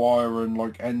on acquiring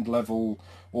like end level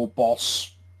or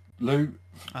boss loot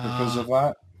because of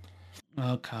that.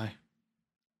 Okay.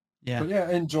 Yeah. But yeah,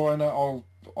 enjoying it.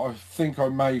 I think I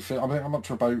may I'm up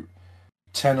to about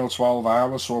 10 or 12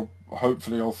 hours, so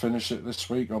hopefully I'll finish it this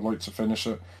week. I'd like to finish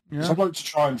it. Yeah. So I'd like to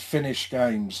try and finish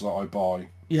games that I buy.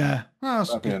 Yeah.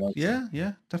 Oh,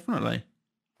 yeah, definitely.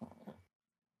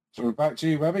 So back to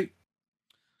you, Webby.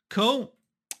 Cool.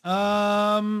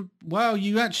 Well,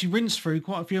 you actually rinsed through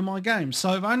quite a few of my games. So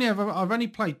I've only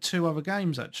played 2 other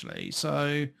games actually.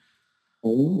 So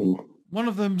one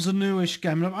of them's a newish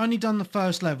game, and I've only done the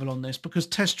first level on this because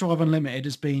Test Drive Unlimited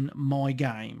has been my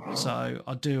game. So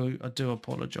I do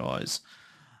apologise.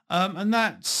 And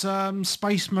that's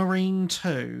Space Marine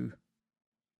 2.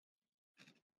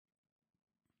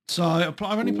 So I've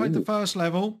only played the first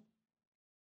level,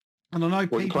 and I know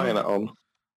people... What are you playing it on?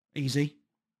 Easy.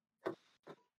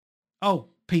 Oh,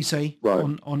 PC,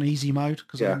 right. on easy mode,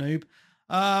 because I'm a noob.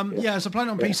 So playing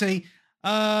it on PC.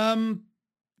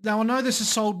 Now, I know this has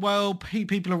sold well.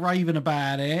 People are raving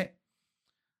about it.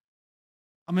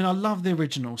 I mean, I love the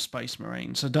original Space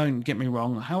Marine, so don't get me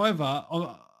wrong. However,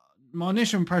 my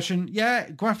initial impression,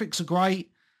 graphics are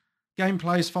great.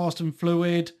 Gameplay is fast and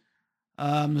fluid.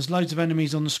 There's loads of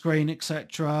enemies on the screen,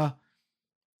 etc.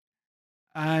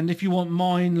 And if you want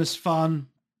mindless fun,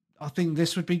 I think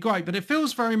this would be great. But it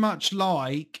feels very much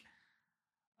like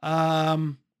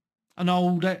an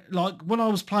old, like when I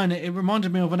was playing it, it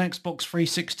reminded me of an Xbox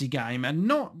 360 game, and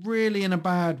not really in a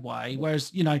bad way.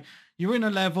 Whereas, you're in a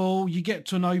level, you get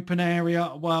to an open area,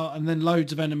 and then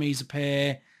loads of enemies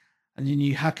appear, and then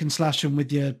you hack and slash them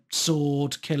with your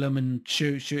sword, kill them and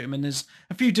shoot them. And there's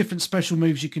a few different special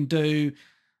moves you can do,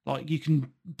 like you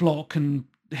can block and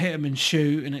hit them and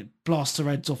shoot, and it blasts their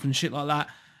heads off and shit like that.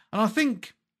 And I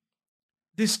think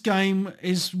this game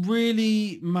is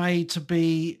really made to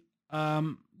be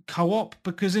co-op,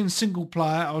 because in single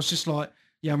player I was just like,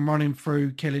 I'm running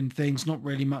through killing things, not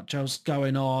really much else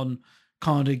going on,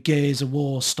 kind of Gears of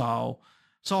War style.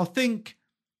 So I think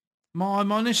my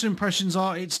initial impressions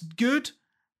are it's good,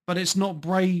 but it's not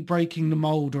breaking the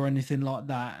mold or anything like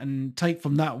that. And take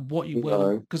from that what you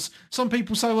will, because some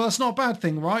people say, well, that's not a bad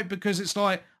thing, right? Because it's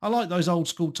like, I like those old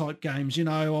school type games, you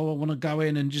know, I want to go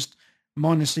in and just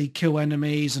mindlessly kill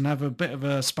enemies and have a bit of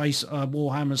a space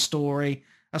Warhammer story.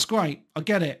 That's great. I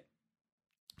get it.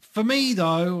 For me,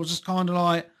 though, it was just kind of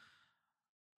like,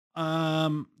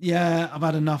 yeah, I've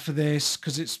had enough of this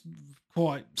because it's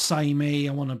quite samey.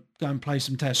 I want to go and play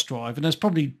some Test Drive. And that's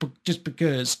probably just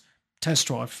because Test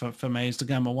Drive for me is the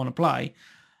game I want to play.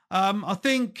 I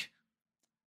think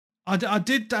I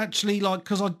did actually like,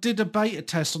 because I did a beta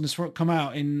test on this before it come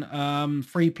out in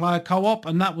 3-player co-op,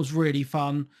 and that was really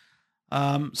fun.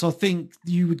 So I think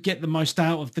you would get the most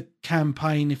out of the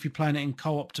campaign if you're playing it in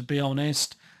co-op, to be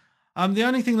honest. The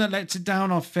only thing that lets it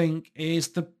down, I think, is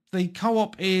the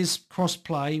co-op is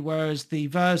cross-play, whereas the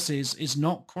versus is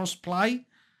not cross-play,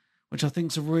 which I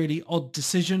think is a really odd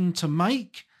decision to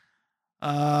make,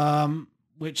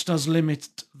 which does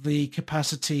limit the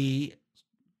capacity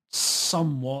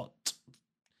somewhat,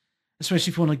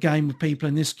 especially if you want a game with people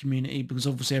in this community, because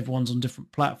obviously everyone's on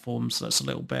different platforms, so that's a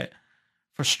little bit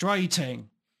frustrating.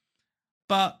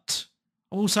 But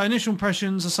also, initial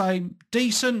impressions, I say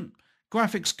decent,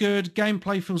 graphics good,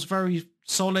 gameplay feels very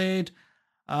solid,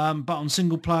 but on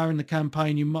single player in the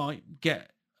campaign you might get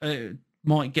a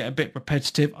bit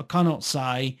repetitive. I cannot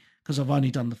say because I've only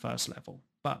done the first level,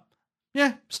 but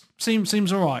yeah,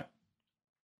 seems all right.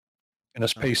 And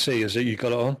that's PC, is it? You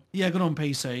got it on? Yeah, got it on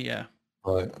PC. Yeah,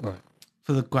 right.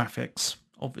 For the graphics,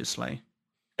 obviously.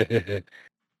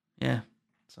 Yeah.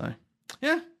 So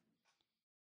yeah.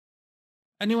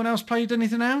 Anyone else played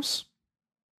anything else?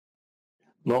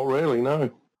 Not really,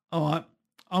 no. All right.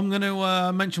 I'm going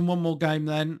to mention one more game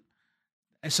then.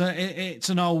 It's an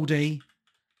oldie,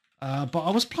 but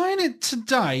I was playing it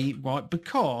today, right,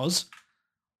 because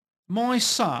my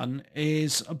son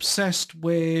is obsessed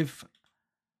with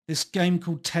this game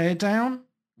called Teardown,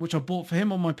 which I bought for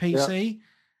him on my PC,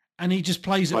 and he just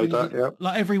plays it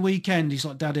like every weekend. He's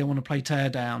like, Daddy, I want to play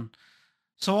Teardown.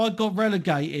 So I got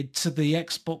relegated to the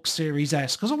Xbox Series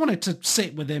S because I wanted to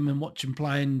sit with him and watch him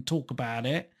play and talk about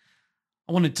it.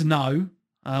 I wanted to know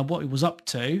what he was up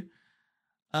to.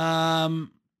 So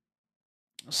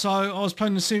I was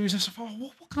playing the Series S. I thought,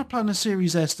 what can I play on the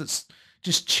Series S that's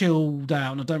just chilled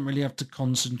out and I don't really have to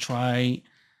concentrate,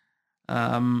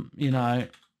 you know.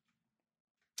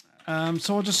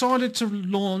 So I decided to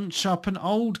launch up an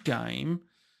old game,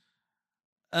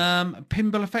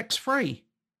 Pinball FX 3.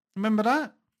 Remember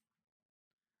that?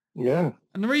 Yeah.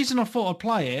 And the reason I thought I'd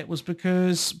play it was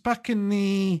because back in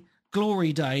the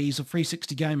glory days of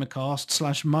 360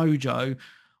 Gamercast / Mojo,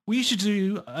 we used to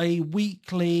do a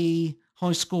weekly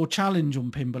high score challenge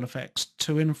on Pinball FX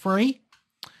 2 and 3.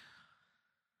 And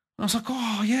I was like,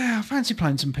 oh yeah, I fancy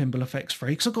playing some Pinball FX 3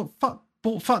 because I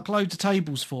bought fuck loads of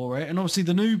tables for it. And obviously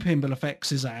the new Pinball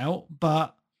FX is out,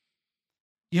 but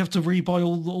you have to rebuy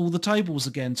all the tables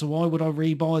again. So why would I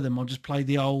rebuy them? I'll just play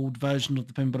the old version of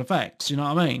the Pinball FX. You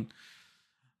know what I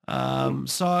mean?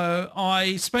 So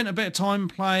I spent a bit of time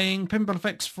playing Pinball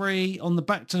FX 3 on the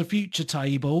Back to the Future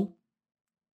table.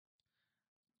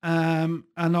 And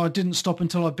I didn't stop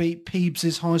until I beat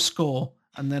Peebs' high score.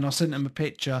 And then I sent him a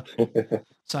picture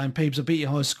saying, Peebs, I beat your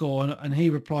high score. And he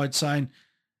replied saying,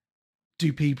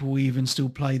 do people even still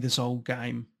play this old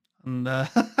game? And I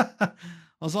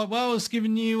was like, well, it's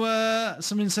giving you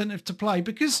some incentive to play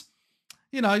because,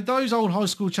 you know, those old high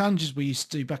school challenges we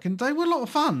used to do back in the day were a lot of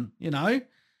fun, you know.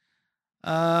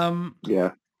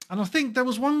 Yeah. And I think there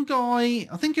was one guy,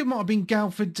 I think it might have been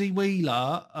Galford D.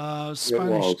 Wheeler,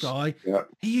 Spanish guy. Yeah.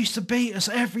 He used to beat us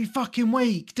every fucking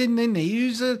week, didn't he?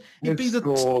 He'd be the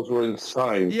scores were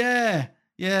insane. Yeah.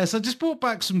 Yeah. So just brought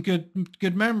back some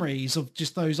good memories of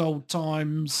just those old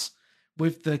times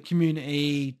with the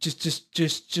community,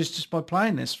 just by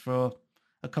playing this for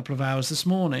a couple of hours this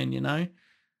morning, you know.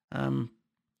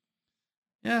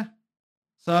 Yeah.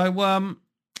 So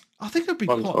I think it'd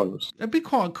be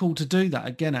quite cool to do that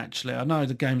again, actually. I know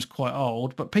the game's quite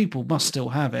old, but people must still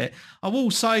have it. I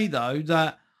will say, though,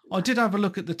 that I did have a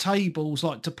look at the tables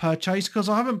like to purchase because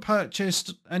I haven't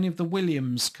purchased any of the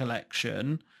Williams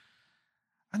collection.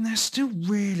 And they're still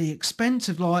really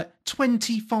expensive, like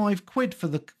 25 quid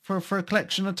for a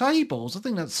collection of tables. I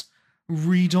think that's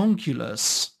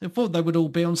redonkulous. I thought they would all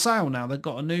be on sale now. They've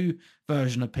got a new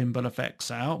version of Pinball FX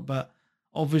out, but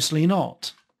obviously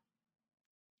not.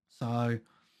 So,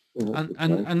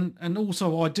 and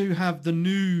also I do have the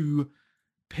new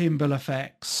Pinball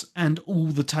FX and all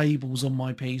the tables on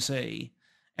my PC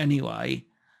anyway.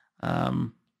 I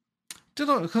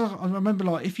remember,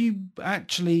 like, if you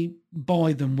actually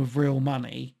buy them with real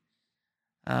money,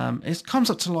 it comes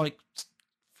up to like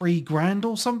 $3,000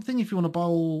 or something if you want to buy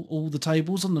all the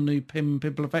tables on the new Pinball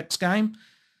FX game.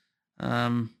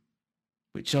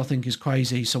 Which I think is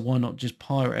crazy, so why not just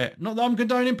pirate it? Not that I'm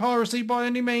condoning piracy by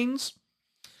any means.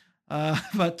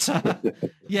 But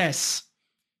yes.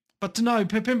 But to know,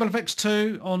 Pinball FX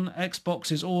 2 on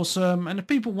Xbox is awesome. And if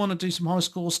people want to do some high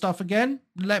score stuff again,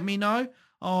 let me know.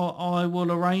 I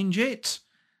will arrange it.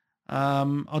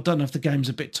 I don't know if the game's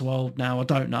a bit too old now. I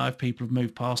don't know if people have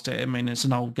moved past it. I mean, it's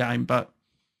an old game, but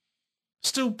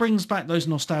still brings back those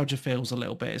nostalgia feels a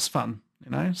little bit. It's fun,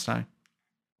 you know, so.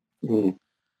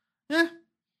 Yeah.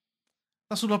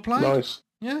 That's what I played. Nice.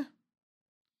 Yeah.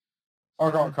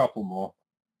 I got a couple more.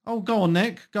 Oh, go on,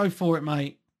 Nick. Go for it,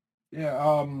 mate.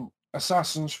 Yeah,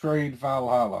 Assassin's Creed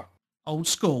Valhalla. Old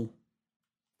school.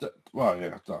 Well,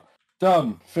 yeah,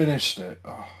 done. Finished it.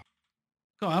 Oh.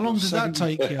 God, how long did that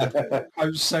take you?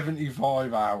 About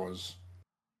 75 hours.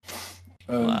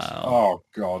 And, Wow. oh,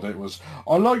 God, it was...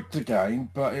 I liked the game,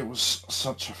 but it was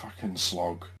such a fucking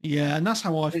slog. Yeah, and that's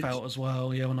how I felt as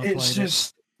well, yeah, when I played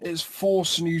it. It's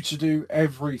forcing you to do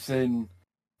everything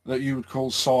that you would call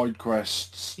side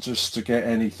quests just to get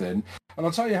anything. And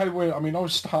I'll tell you how weird... I mean, I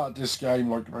started this game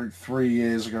like about 3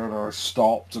 years ago and I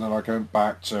stopped and then I went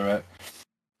back to it.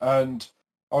 And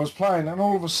I was playing and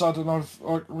all of a sudden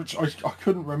which I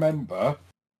couldn't remember,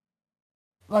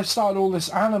 they started all this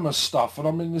Animus stuff and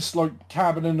I'm in this like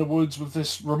cabin in the woods with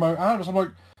this remote Animus. I'm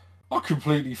like, I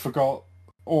completely forgot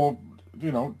or,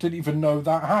 you know, didn't even know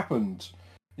that happened.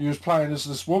 He was playing as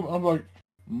this woman. I'm like,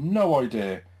 no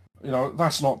idea. You know,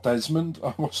 that's not Desmond.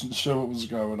 I wasn't sure what was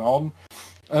going on.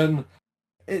 And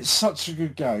it's such a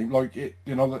good game. Like, it,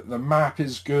 you know, the map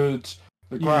is good.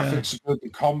 The graphics are good. The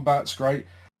combat's great.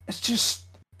 It's just,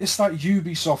 it's that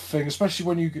Ubisoft thing, especially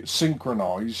when you get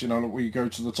synchronized, you know, where you go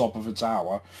to the top of a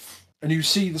tower and you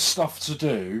see the stuff to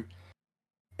do.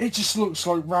 It just looks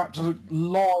like wrapped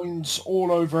lines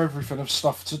all over everything of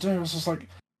stuff to do. It's just like,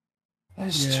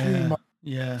 there's too much.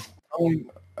 Yeah. I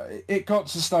mean, it got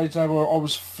to the stage there where I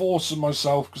was forcing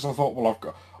myself because I thought, well,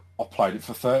 I played it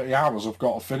for 30 hours, I've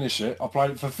got to finish it. I played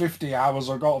it for 50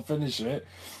 hours, I've got to finish it.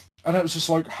 And it was just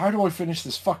like, how do I finish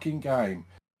this fucking game?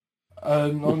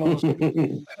 And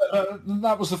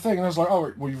that was the thing. And I was like,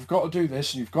 oh, well, you've got to do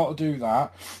this and you've got to do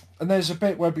that. And there's a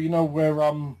bit where, you know, where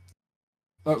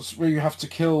that's where you have to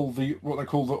kill what they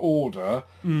call the Order,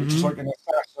 which is like an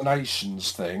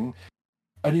assassinations thing.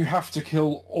 And you have to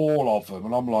kill all of them.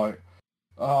 And I'm like,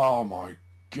 oh my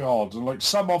God. And like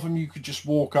some of them you could just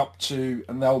walk up to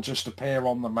and they'll just appear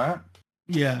on the map.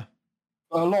 Yeah.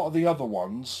 But a lot of the other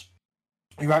ones,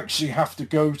 you actually have to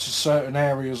go to certain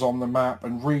areas on the map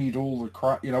and read all the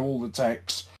crap, you know, all the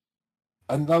text.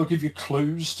 And they'll give you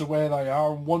clues to where they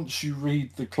are. And once you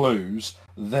read the clues,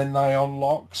 then they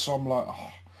unlock. So I'm like,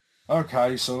 oh,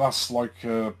 okay, so that's like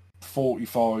a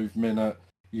 45-minute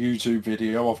YouTube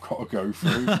video I've got to go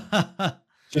through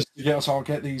just to get, so I'll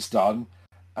get these done.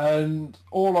 And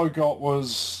all I got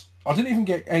was, I didn't even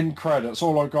get end credits.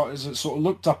 All I got is it sort of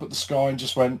looked up at the sky and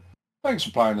just went, thanks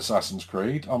for playing Assassin's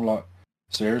Creed. I'm like,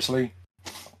 seriously?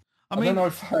 Then I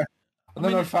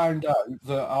found out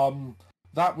that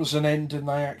that was an ending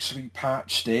they actually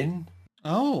patched in.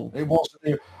 Oh. It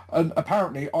wasn't. And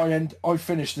apparently I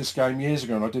finished this game years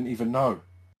ago and I didn't even know.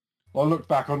 I looked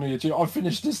back on the YouTube. I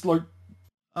finished this like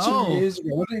 2 years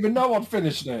ago. I didn't even know I'd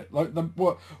finished it. Like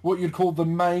what you'd call the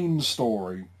main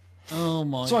story. Oh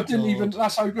my! So I didn't even.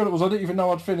 That's how good it was. I didn't even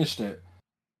know I'd finished it.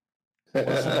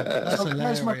 That's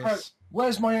hilarious.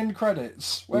 Where's my end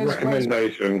credits?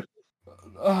 Recommendation.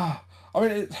 I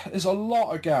mean, it's a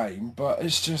lot of game, but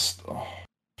it's just.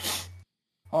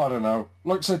 I don't know.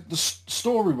 Like I said, the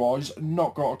story-wise,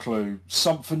 not got a clue.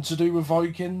 Something to do with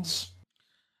Vikings.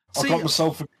 I got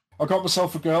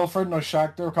myself a girlfriend. And I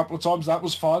shagged her a couple of times. That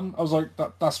was fun. I was like,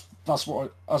 that's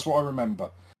what I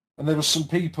remember. And there was some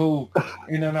people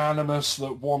in an Animus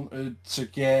that wanted to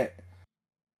get.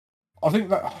 I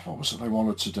think what was it they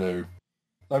wanted to do?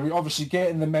 They were obviously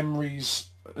getting the memories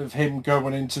of him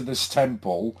going into this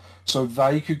temple, so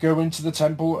they could go into the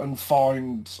temple and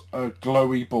find a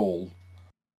glowy ball.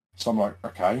 So I'm like,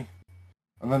 okay.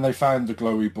 And then they found the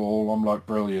glowy ball. I'm like,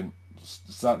 brilliant.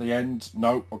 Is that the end?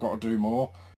 No, I've got to do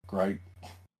more. Great.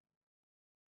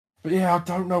 But yeah, I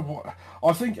don't know what...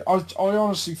 I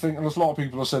honestly think, and there's a lot of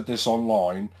people have said this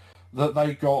online, that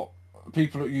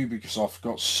people at Ubisoft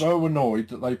got so annoyed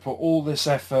that they put all this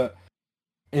effort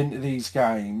into these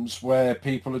games where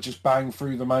people would just bang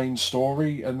through the main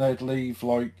story and they'd leave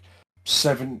like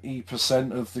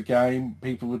 70% of the game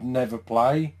people would never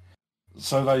play.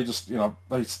 So they just, you know,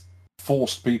 they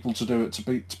forced people to do it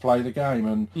to play the game.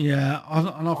 And yeah, I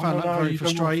found that very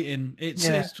frustrating. It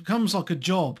becomes like a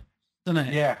job. doesn't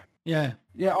it? Yeah. Yeah.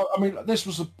 Yeah, I mean, this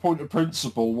was a point of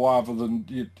principle rather than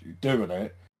you doing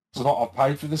it. So that I've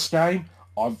paid for this game.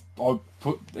 I've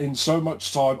put in so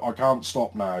much time, I can't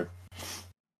stop now.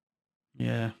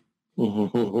 Yeah.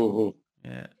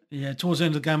 Yeah. Yeah, towards the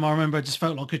end of the game, I remember it just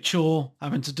felt like a chore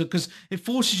having to do, because it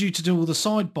forces you to do all the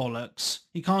side bollocks.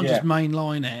 You can't just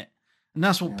mainline it. And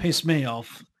that's what pissed me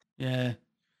off. Yeah.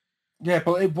 Yeah,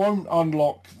 but it won't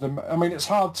unlock them. I mean, it's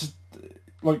hard to,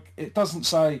 like, it doesn't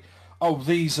say, oh,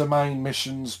 these are main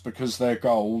missions because they're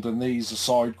gold and these are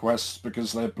side quests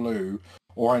because they're blue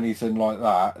or anything like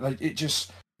that. Like, it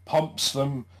just pumps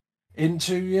them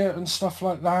into you and stuff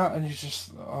like that, and you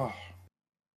just, oh.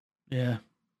 Yeah.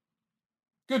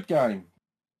 Good game.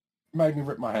 Made me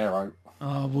rip my hair out.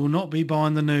 I will not be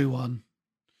buying the new one.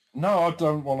 No, I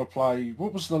don't want to play.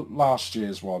 What was the last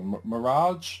year's one?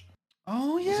 Mirage?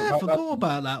 Oh, yeah, I forgot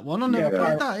about that one. I never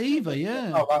played that either,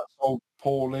 yeah. Oh, that's sold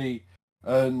poorly.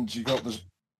 And you got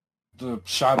the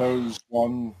Shadows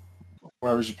one,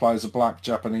 whereas you play as a black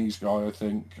Japanese guy, I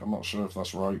think. I'm not sure if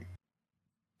that's right.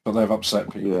 But they've upset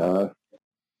people. Yeah.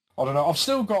 I don't know. I've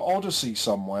still got Odyssey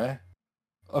somewhere.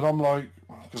 And I'm like,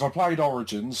 because I played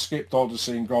Origins, skipped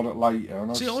Odyssey and got it later.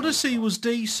 And See, Odyssey was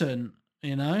decent,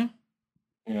 you know?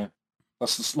 Yeah.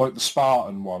 That's like the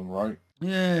Spartan one, right?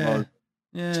 Yeah. Like,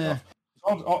 yeah.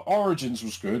 Origins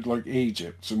was good, like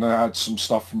Egypt, and they had some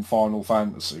stuff from Final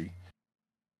Fantasy.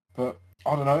 But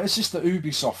I don't know, it's just the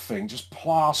Ubisoft thing, just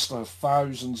plaster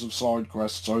thousands of side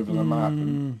quests over the map.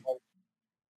 And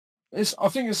I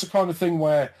think it's the kind of thing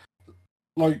where,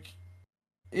 like,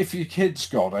 if your kid's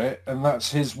got it and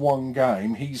that's his one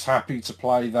game, he's happy to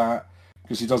play that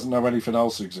because he doesn't know anything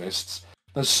else exists.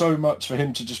 There's so much for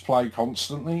him to just play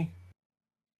constantly.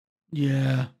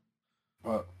 Yeah.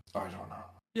 But I don't know.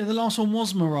 Yeah, the last one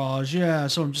was Mirage, yeah,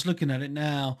 so I'm just looking at it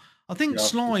now. I think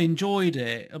Sly enjoyed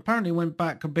it. Apparently it went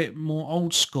back a bit more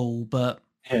old school, but...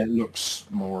 Yeah, it looks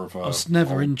more of a... I was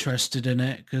never interested in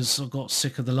it because I got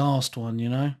sick of the last one, you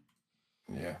know?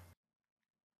 Yeah.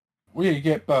 Well, yeah, you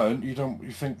get burnt. You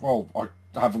think, well, I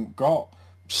haven't got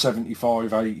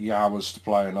 75, 80 hours to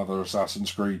play another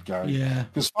Assassin's Creed game. Yeah.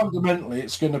 Because fundamentally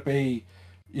it's going to be,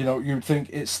 you know, you'd think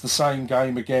it's the same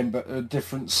game again, but a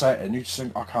different setting. You just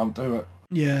think, I can't do it.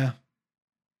 Yeah.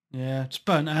 Yeah, it's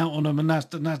burnt out on them, and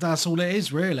that's all it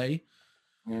is, really.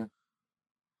 Yeah.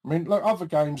 I mean, like other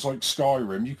games like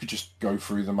Skyrim, you could just go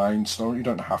through the main story. You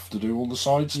don't have to do all the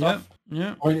side stuff.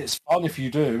 Yeah. I mean, it's fun if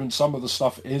you do, and some of the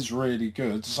stuff is really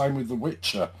good. Same with The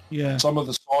Witcher. Yeah. Some of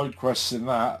the side quests in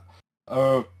that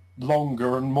are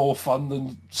longer and more fun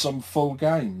than some full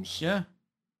games. Yeah.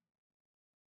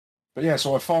 But yeah,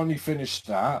 so I finally finished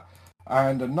that.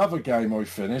 And another game I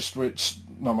finished, which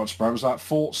not much about, was that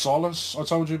Fort Solace I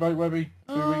told you about, Webby,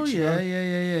 a few weeks ago.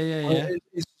 Yeah.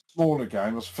 It's a smaller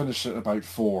game. I finished it in about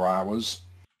 4 hours.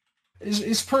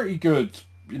 It's pretty good,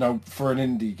 you know, for an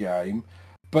indie game.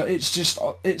 But it's just,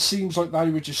 it seems like they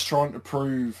were just trying to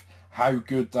prove how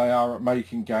good they are at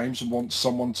making games and want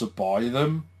someone to buy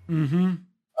them and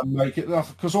make it.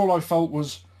 Because all I felt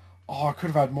was, oh, I could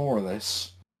have had more of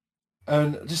this.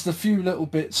 And just a few little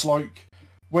bits like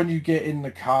when you get in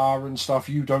the car and stuff,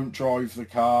 you don't drive the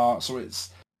car. So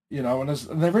it's, you know, and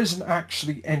there isn't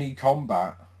actually any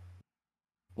combat,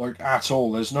 like, at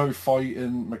all. There's no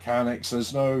fighting mechanics.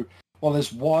 There's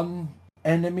one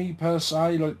enemy per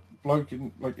se, like, bloke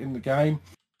in the game,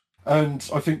 and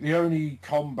I think the only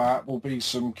combat will be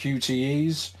some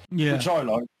QTEs, which I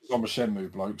like because I'm a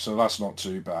Shenmue bloke, so that's not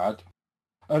too bad.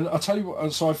 And I tell you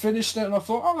what, so I finished it and I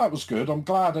thought, oh, that was good. I'm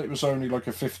glad it was only like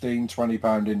a £15-20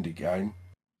 indie game.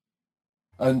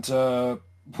 And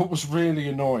what was really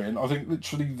annoying, I think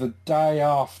literally the day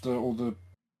after, or the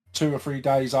 2 or 3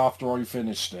 days after I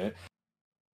finished it,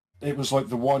 it was like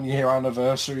the 1 year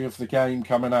anniversary of the game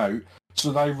coming out.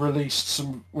 So they released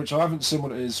some, which I haven't seen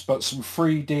what it is, but some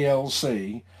free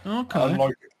DLC and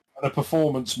like a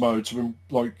performance mode to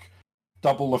like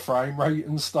double the frame rate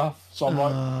and stuff. So I'm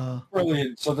like,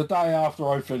 brilliant. So the day after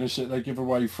I finish it, they give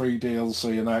away free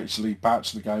DLC and they actually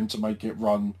patch the game to make it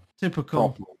run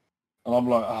properly. And I'm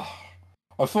like,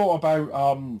 I thought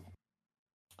about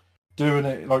doing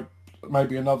it like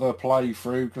maybe another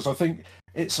playthrough because I think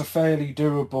it's a fairly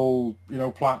doable, you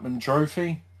know, platinum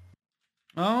trophy.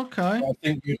 Okay. I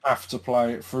think you'd have to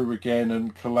play it through again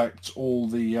and collect all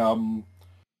the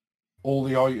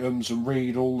items and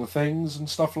read all the things and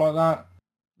stuff like that.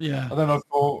 Yeah. And then I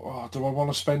thought, oh, do I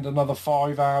want to spend another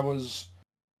 5 hours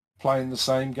playing the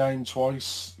same game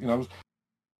twice? You know,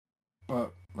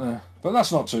 but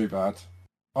that's not too bad.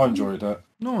 I enjoyed it.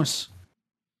 Nice.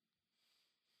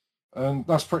 And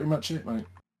that's pretty much it, mate.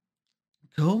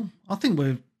 Cool. I think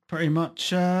we're pretty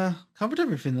much covered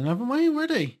everything then, haven't we,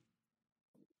 already?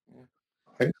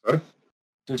 I think so.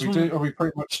 Are we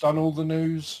pretty much done all the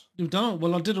news? You've done it.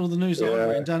 Well, I did all the news that I've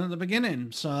written down at the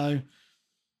beginning. So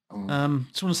just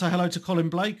want to say hello to Colin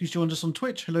Blake, who's joined us on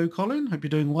Twitch. Hello, Colin. Hope you're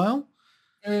doing well.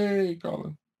 Hey,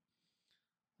 Colin.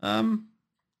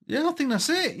 Yeah, I think that's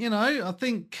it. You know, I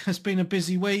think it's been a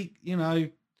busy week. You know,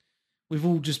 we've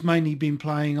all just mainly been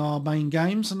playing our main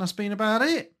games, and that's been about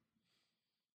it.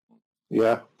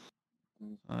 Yeah.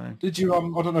 Did you? I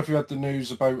don't know if you had the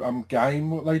news about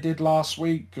Game, what they did last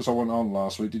week, because I went on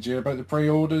last week. Did you hear about the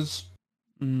pre-orders?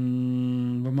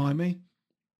 Remind me.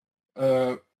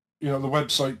 The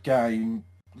website Game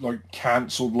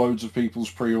cancelled loads of people's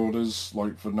pre-orders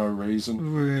for no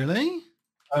reason. Really?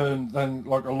 And then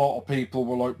a lot of people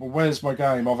were like, well, where's my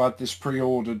game? I've had this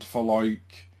pre-ordered for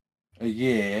a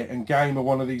year, and Game are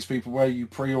one of these people where you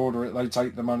pre-order it, they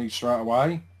take the money straight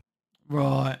away.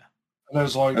 Right. And I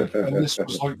was like, and this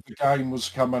was the game was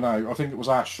coming out. I think it was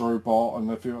Astro Bot, and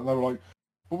they were like,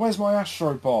 well, where's my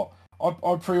Astro Bot?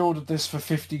 I pre-ordered this for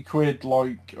 50 quid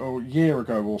a year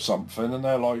ago or something, and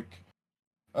they're like,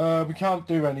 we can't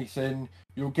do anything.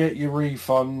 You'll get your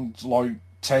refund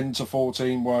 10 to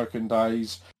 14 working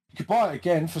days. You could buy it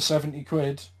again for 70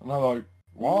 quid. And I'm like,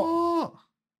 what?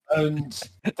 And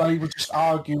they were just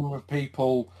arguing with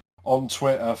people on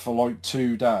Twitter for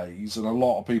 2 days, and a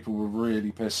lot of people were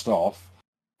really pissed off.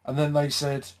 And then they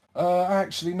said,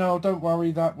 actually, no, don't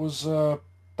worry, that was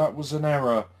an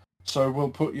error. So we'll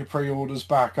put your pre-orders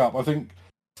back up. I think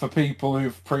for people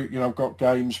who've got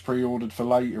games pre-ordered for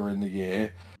later in the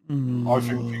year, I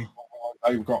think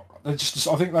I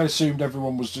think they assumed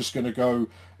everyone was just going to go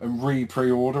and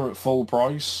pre-order at full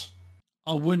price.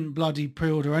 I wouldn't bloody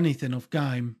pre-order anything off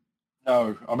Game.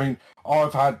 No, I mean,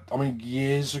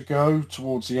 years ago,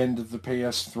 towards the end of the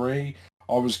PS3,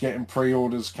 I was getting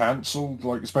pre-orders cancelled,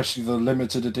 especially the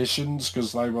limited editions,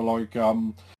 because they were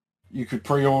you could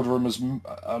pre-order them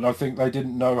and I think they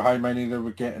didn't know how many they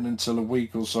were getting until a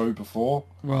week or so before.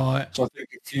 Right. So I think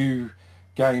a few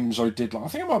games I did, I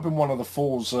think it might have been one of the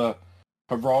Forza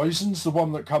Horizons, the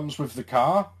one that comes with the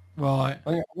car. Right.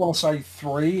 I want to say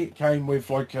 3, it came with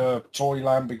a toy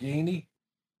Lamborghini.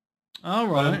 All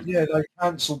right. Yeah, they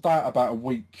cancelled that about a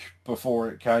week before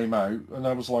it came out, and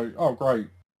I was like, oh, great.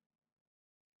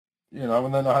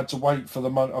 And then I had to wait for the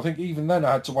money. I think even then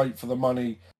I had to wait for the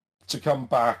money to come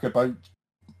back about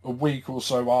a week or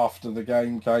so after the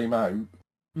game came out.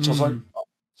 So I was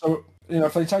like,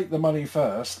 if they take the money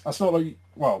first, that's not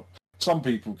some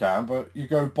people can, but you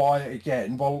go buy it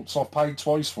again, well, so I've paid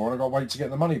twice for it, I've got to wait to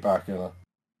get the money back,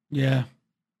 Yeah.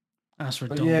 That's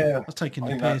ridiculous. Yeah, that's taking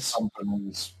the That piss.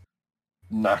 company's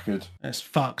knackered. It's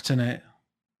fucked, isn't it?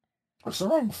 It's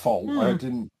their own fault.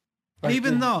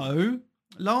 Even though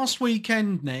last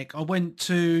weekend, Nick, I went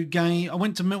to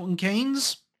Milton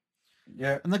Keynes.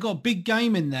 Yeah. And they've got a big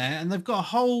game in there, and they've got a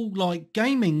whole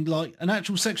gaming, an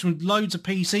actual section with loads of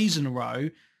PCs in a row,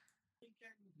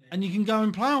 and you can go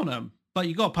and play on them, but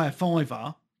you got to pay a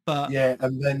 $5. But yeah,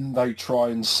 and then they try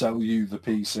and sell you the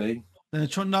PC.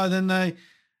 It's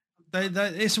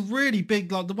a really big,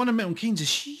 the one in Milton Keynes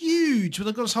is huge, but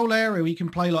they've got this whole area where you can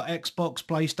play Xbox,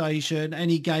 PlayStation,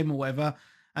 any game or whatever,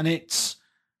 and it's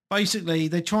basically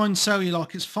they try and sell you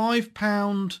it's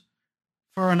 £5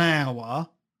 for an hour,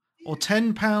 or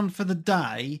 £10 for the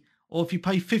day, or if you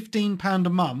pay £15 a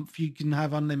month, you can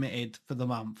have unlimited for the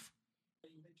month.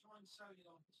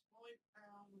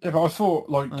 Yeah, but I thought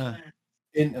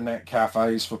internet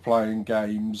cafes for playing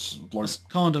games it's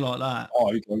kind of like that.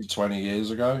 20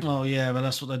 years ago. Oh yeah, but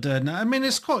that's what they're doing now. I mean,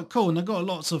 it's quite cool, and they've got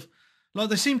lots of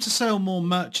they seem to sell more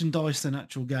merchandise than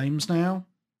actual games now.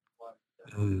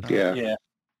 Yeah.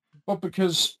 Well,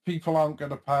 because people aren't going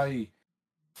to pay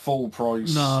full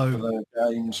price for their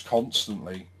games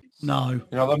constantly. No.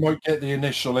 They might get the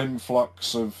initial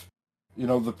influx of,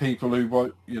 the people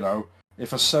who,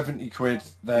 if a 70 quid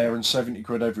there and 70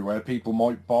 quid everywhere, people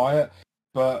might buy it.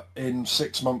 But in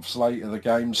 6 months later, the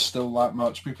game's still that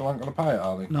much. People aren't going to pay it,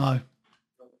 are they? No.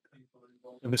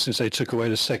 Ever since they took away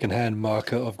the second-hand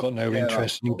market, I've got no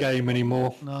interest in game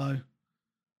anymore. No.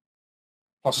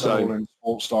 Plus, they're all in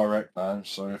Sports Direct now,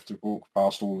 so you have to walk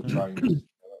past all the trains.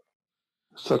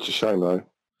 Such a shame, though.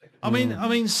 I mean,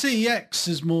 CX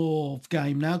is more of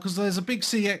game now, because there's a big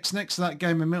CX next to that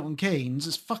game in Milton Keynes.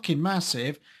 It's fucking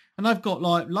massive, and they've got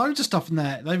loads of stuff in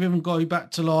there. They've even gone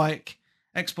back to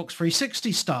Xbox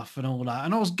 360 stuff and all that.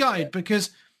 And I was gutted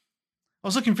because I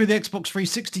was looking through the Xbox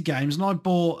 360 games, and I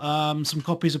bought some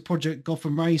copies of Project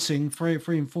Gotham Racing 3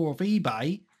 and 4 off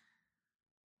eBay,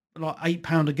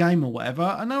 £8 a game or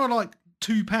whatever, and they were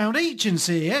 £2 each in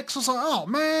CX. I was like, oh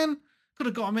man, could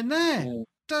have got them in there.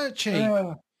 dirt cheap.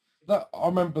 Yeah. I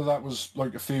remember that was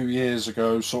like a few years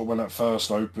ago, sort of when it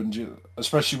first opened,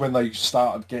 especially when they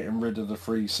started getting rid of the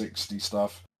 360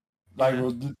 stuff. They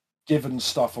were giving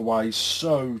stuff away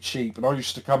so cheap, and I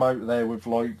used to come out there with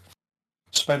like,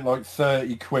 spent like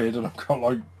 30 quid, and I've got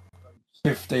like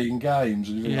 15 games.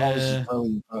 And you think, oh, this is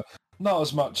brilliant. But not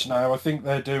as much now. I think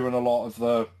they're doing a lot of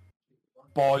the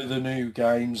buy the new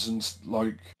games and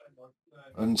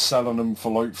selling them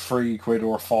for like 3 quid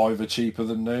or £5 cheaper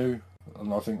than new.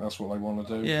 And I think that's what they want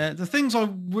to do. Yeah, the things I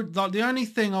would like, the only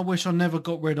thing I wish I never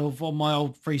got rid of on my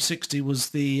old 360 was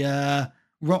the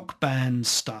Rock Band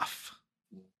stuff.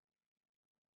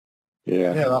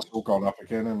 Yeah, that's all gone up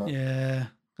again, isn't it? Yeah,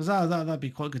 because that'd be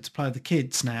quite good to play with the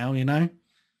kids now, you know.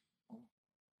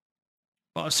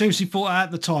 But I seriously thought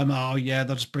at the time, oh yeah,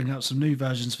 they'll just bring out some new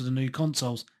versions for the new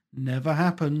consoles. Never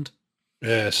happened.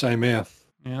 Yeah, same here.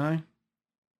 You know.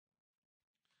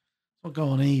 I'll go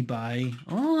on eBay. I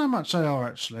don't know how much they are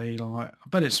actually. Like, I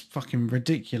bet it's fucking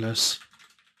ridiculous.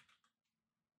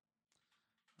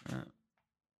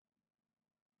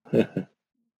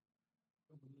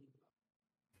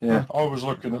 Yeah, I was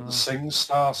looking at the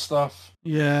SingStar stuff.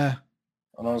 Yeah.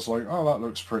 And I was like, oh, that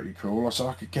looks pretty cool. I said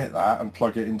I could get that and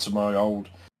plug it into my old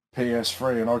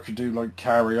PS3, and I could do like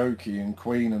karaoke and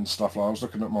Queen and stuff. Like, I was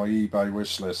looking at my eBay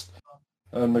wish list.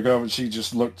 And the girl, she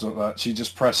just looked at that. She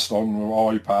just pressed on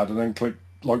her iPad and then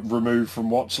clicked like remove from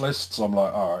watch lists. I'm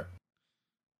like, all right.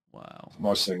 Wow.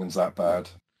 My singing's that bad.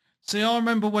 See, I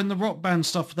remember when the Rock Band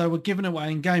stuff, they were giving it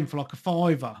away in game for like a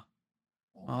 £5.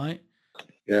 Right?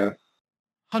 Yeah.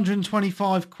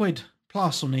 125 quid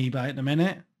plus on eBay at the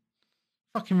minute.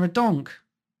 Fucking redonk.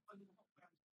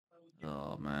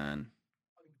 Oh, man.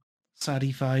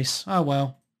 Saddy face. Oh,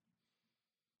 well.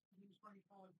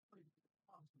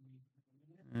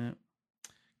 Yeah.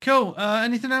 Cool.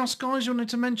 Anything else, guys, you wanted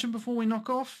to mention before we knock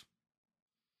off?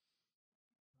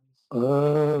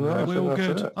 No, we're all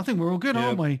good. I think we're all good,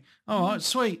 aren't we? All right,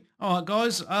 sweet. All right,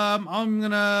 guys. I'm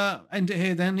gonna end it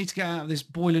here. Then need to get out of this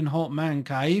boiling hot man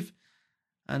cave,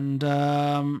 and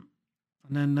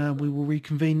then we will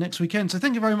reconvene next weekend. So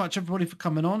thank you very much, everybody, for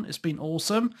coming on. It's been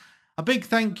awesome. A big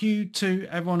thank you to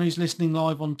everyone who's listening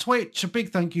live on Twitch. A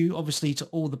big thank you, obviously, to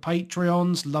all the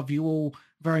Patreons. Love you all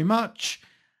very much.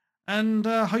 And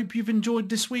hope you've enjoyed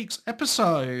this week's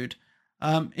episode.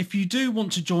 If you do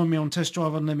want to join me on Test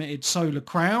Drive Unlimited Solar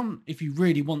Crown, if you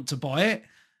really want to buy it,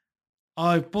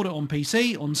 I've bought it on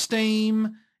PC, on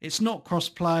Steam. It's not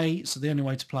cross-play, so the only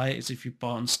way to play it is if you buy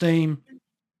it on Steam.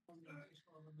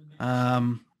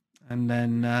 And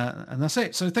that's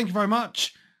it. So thank you very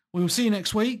much. We will see you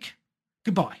next week.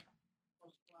 Goodbye.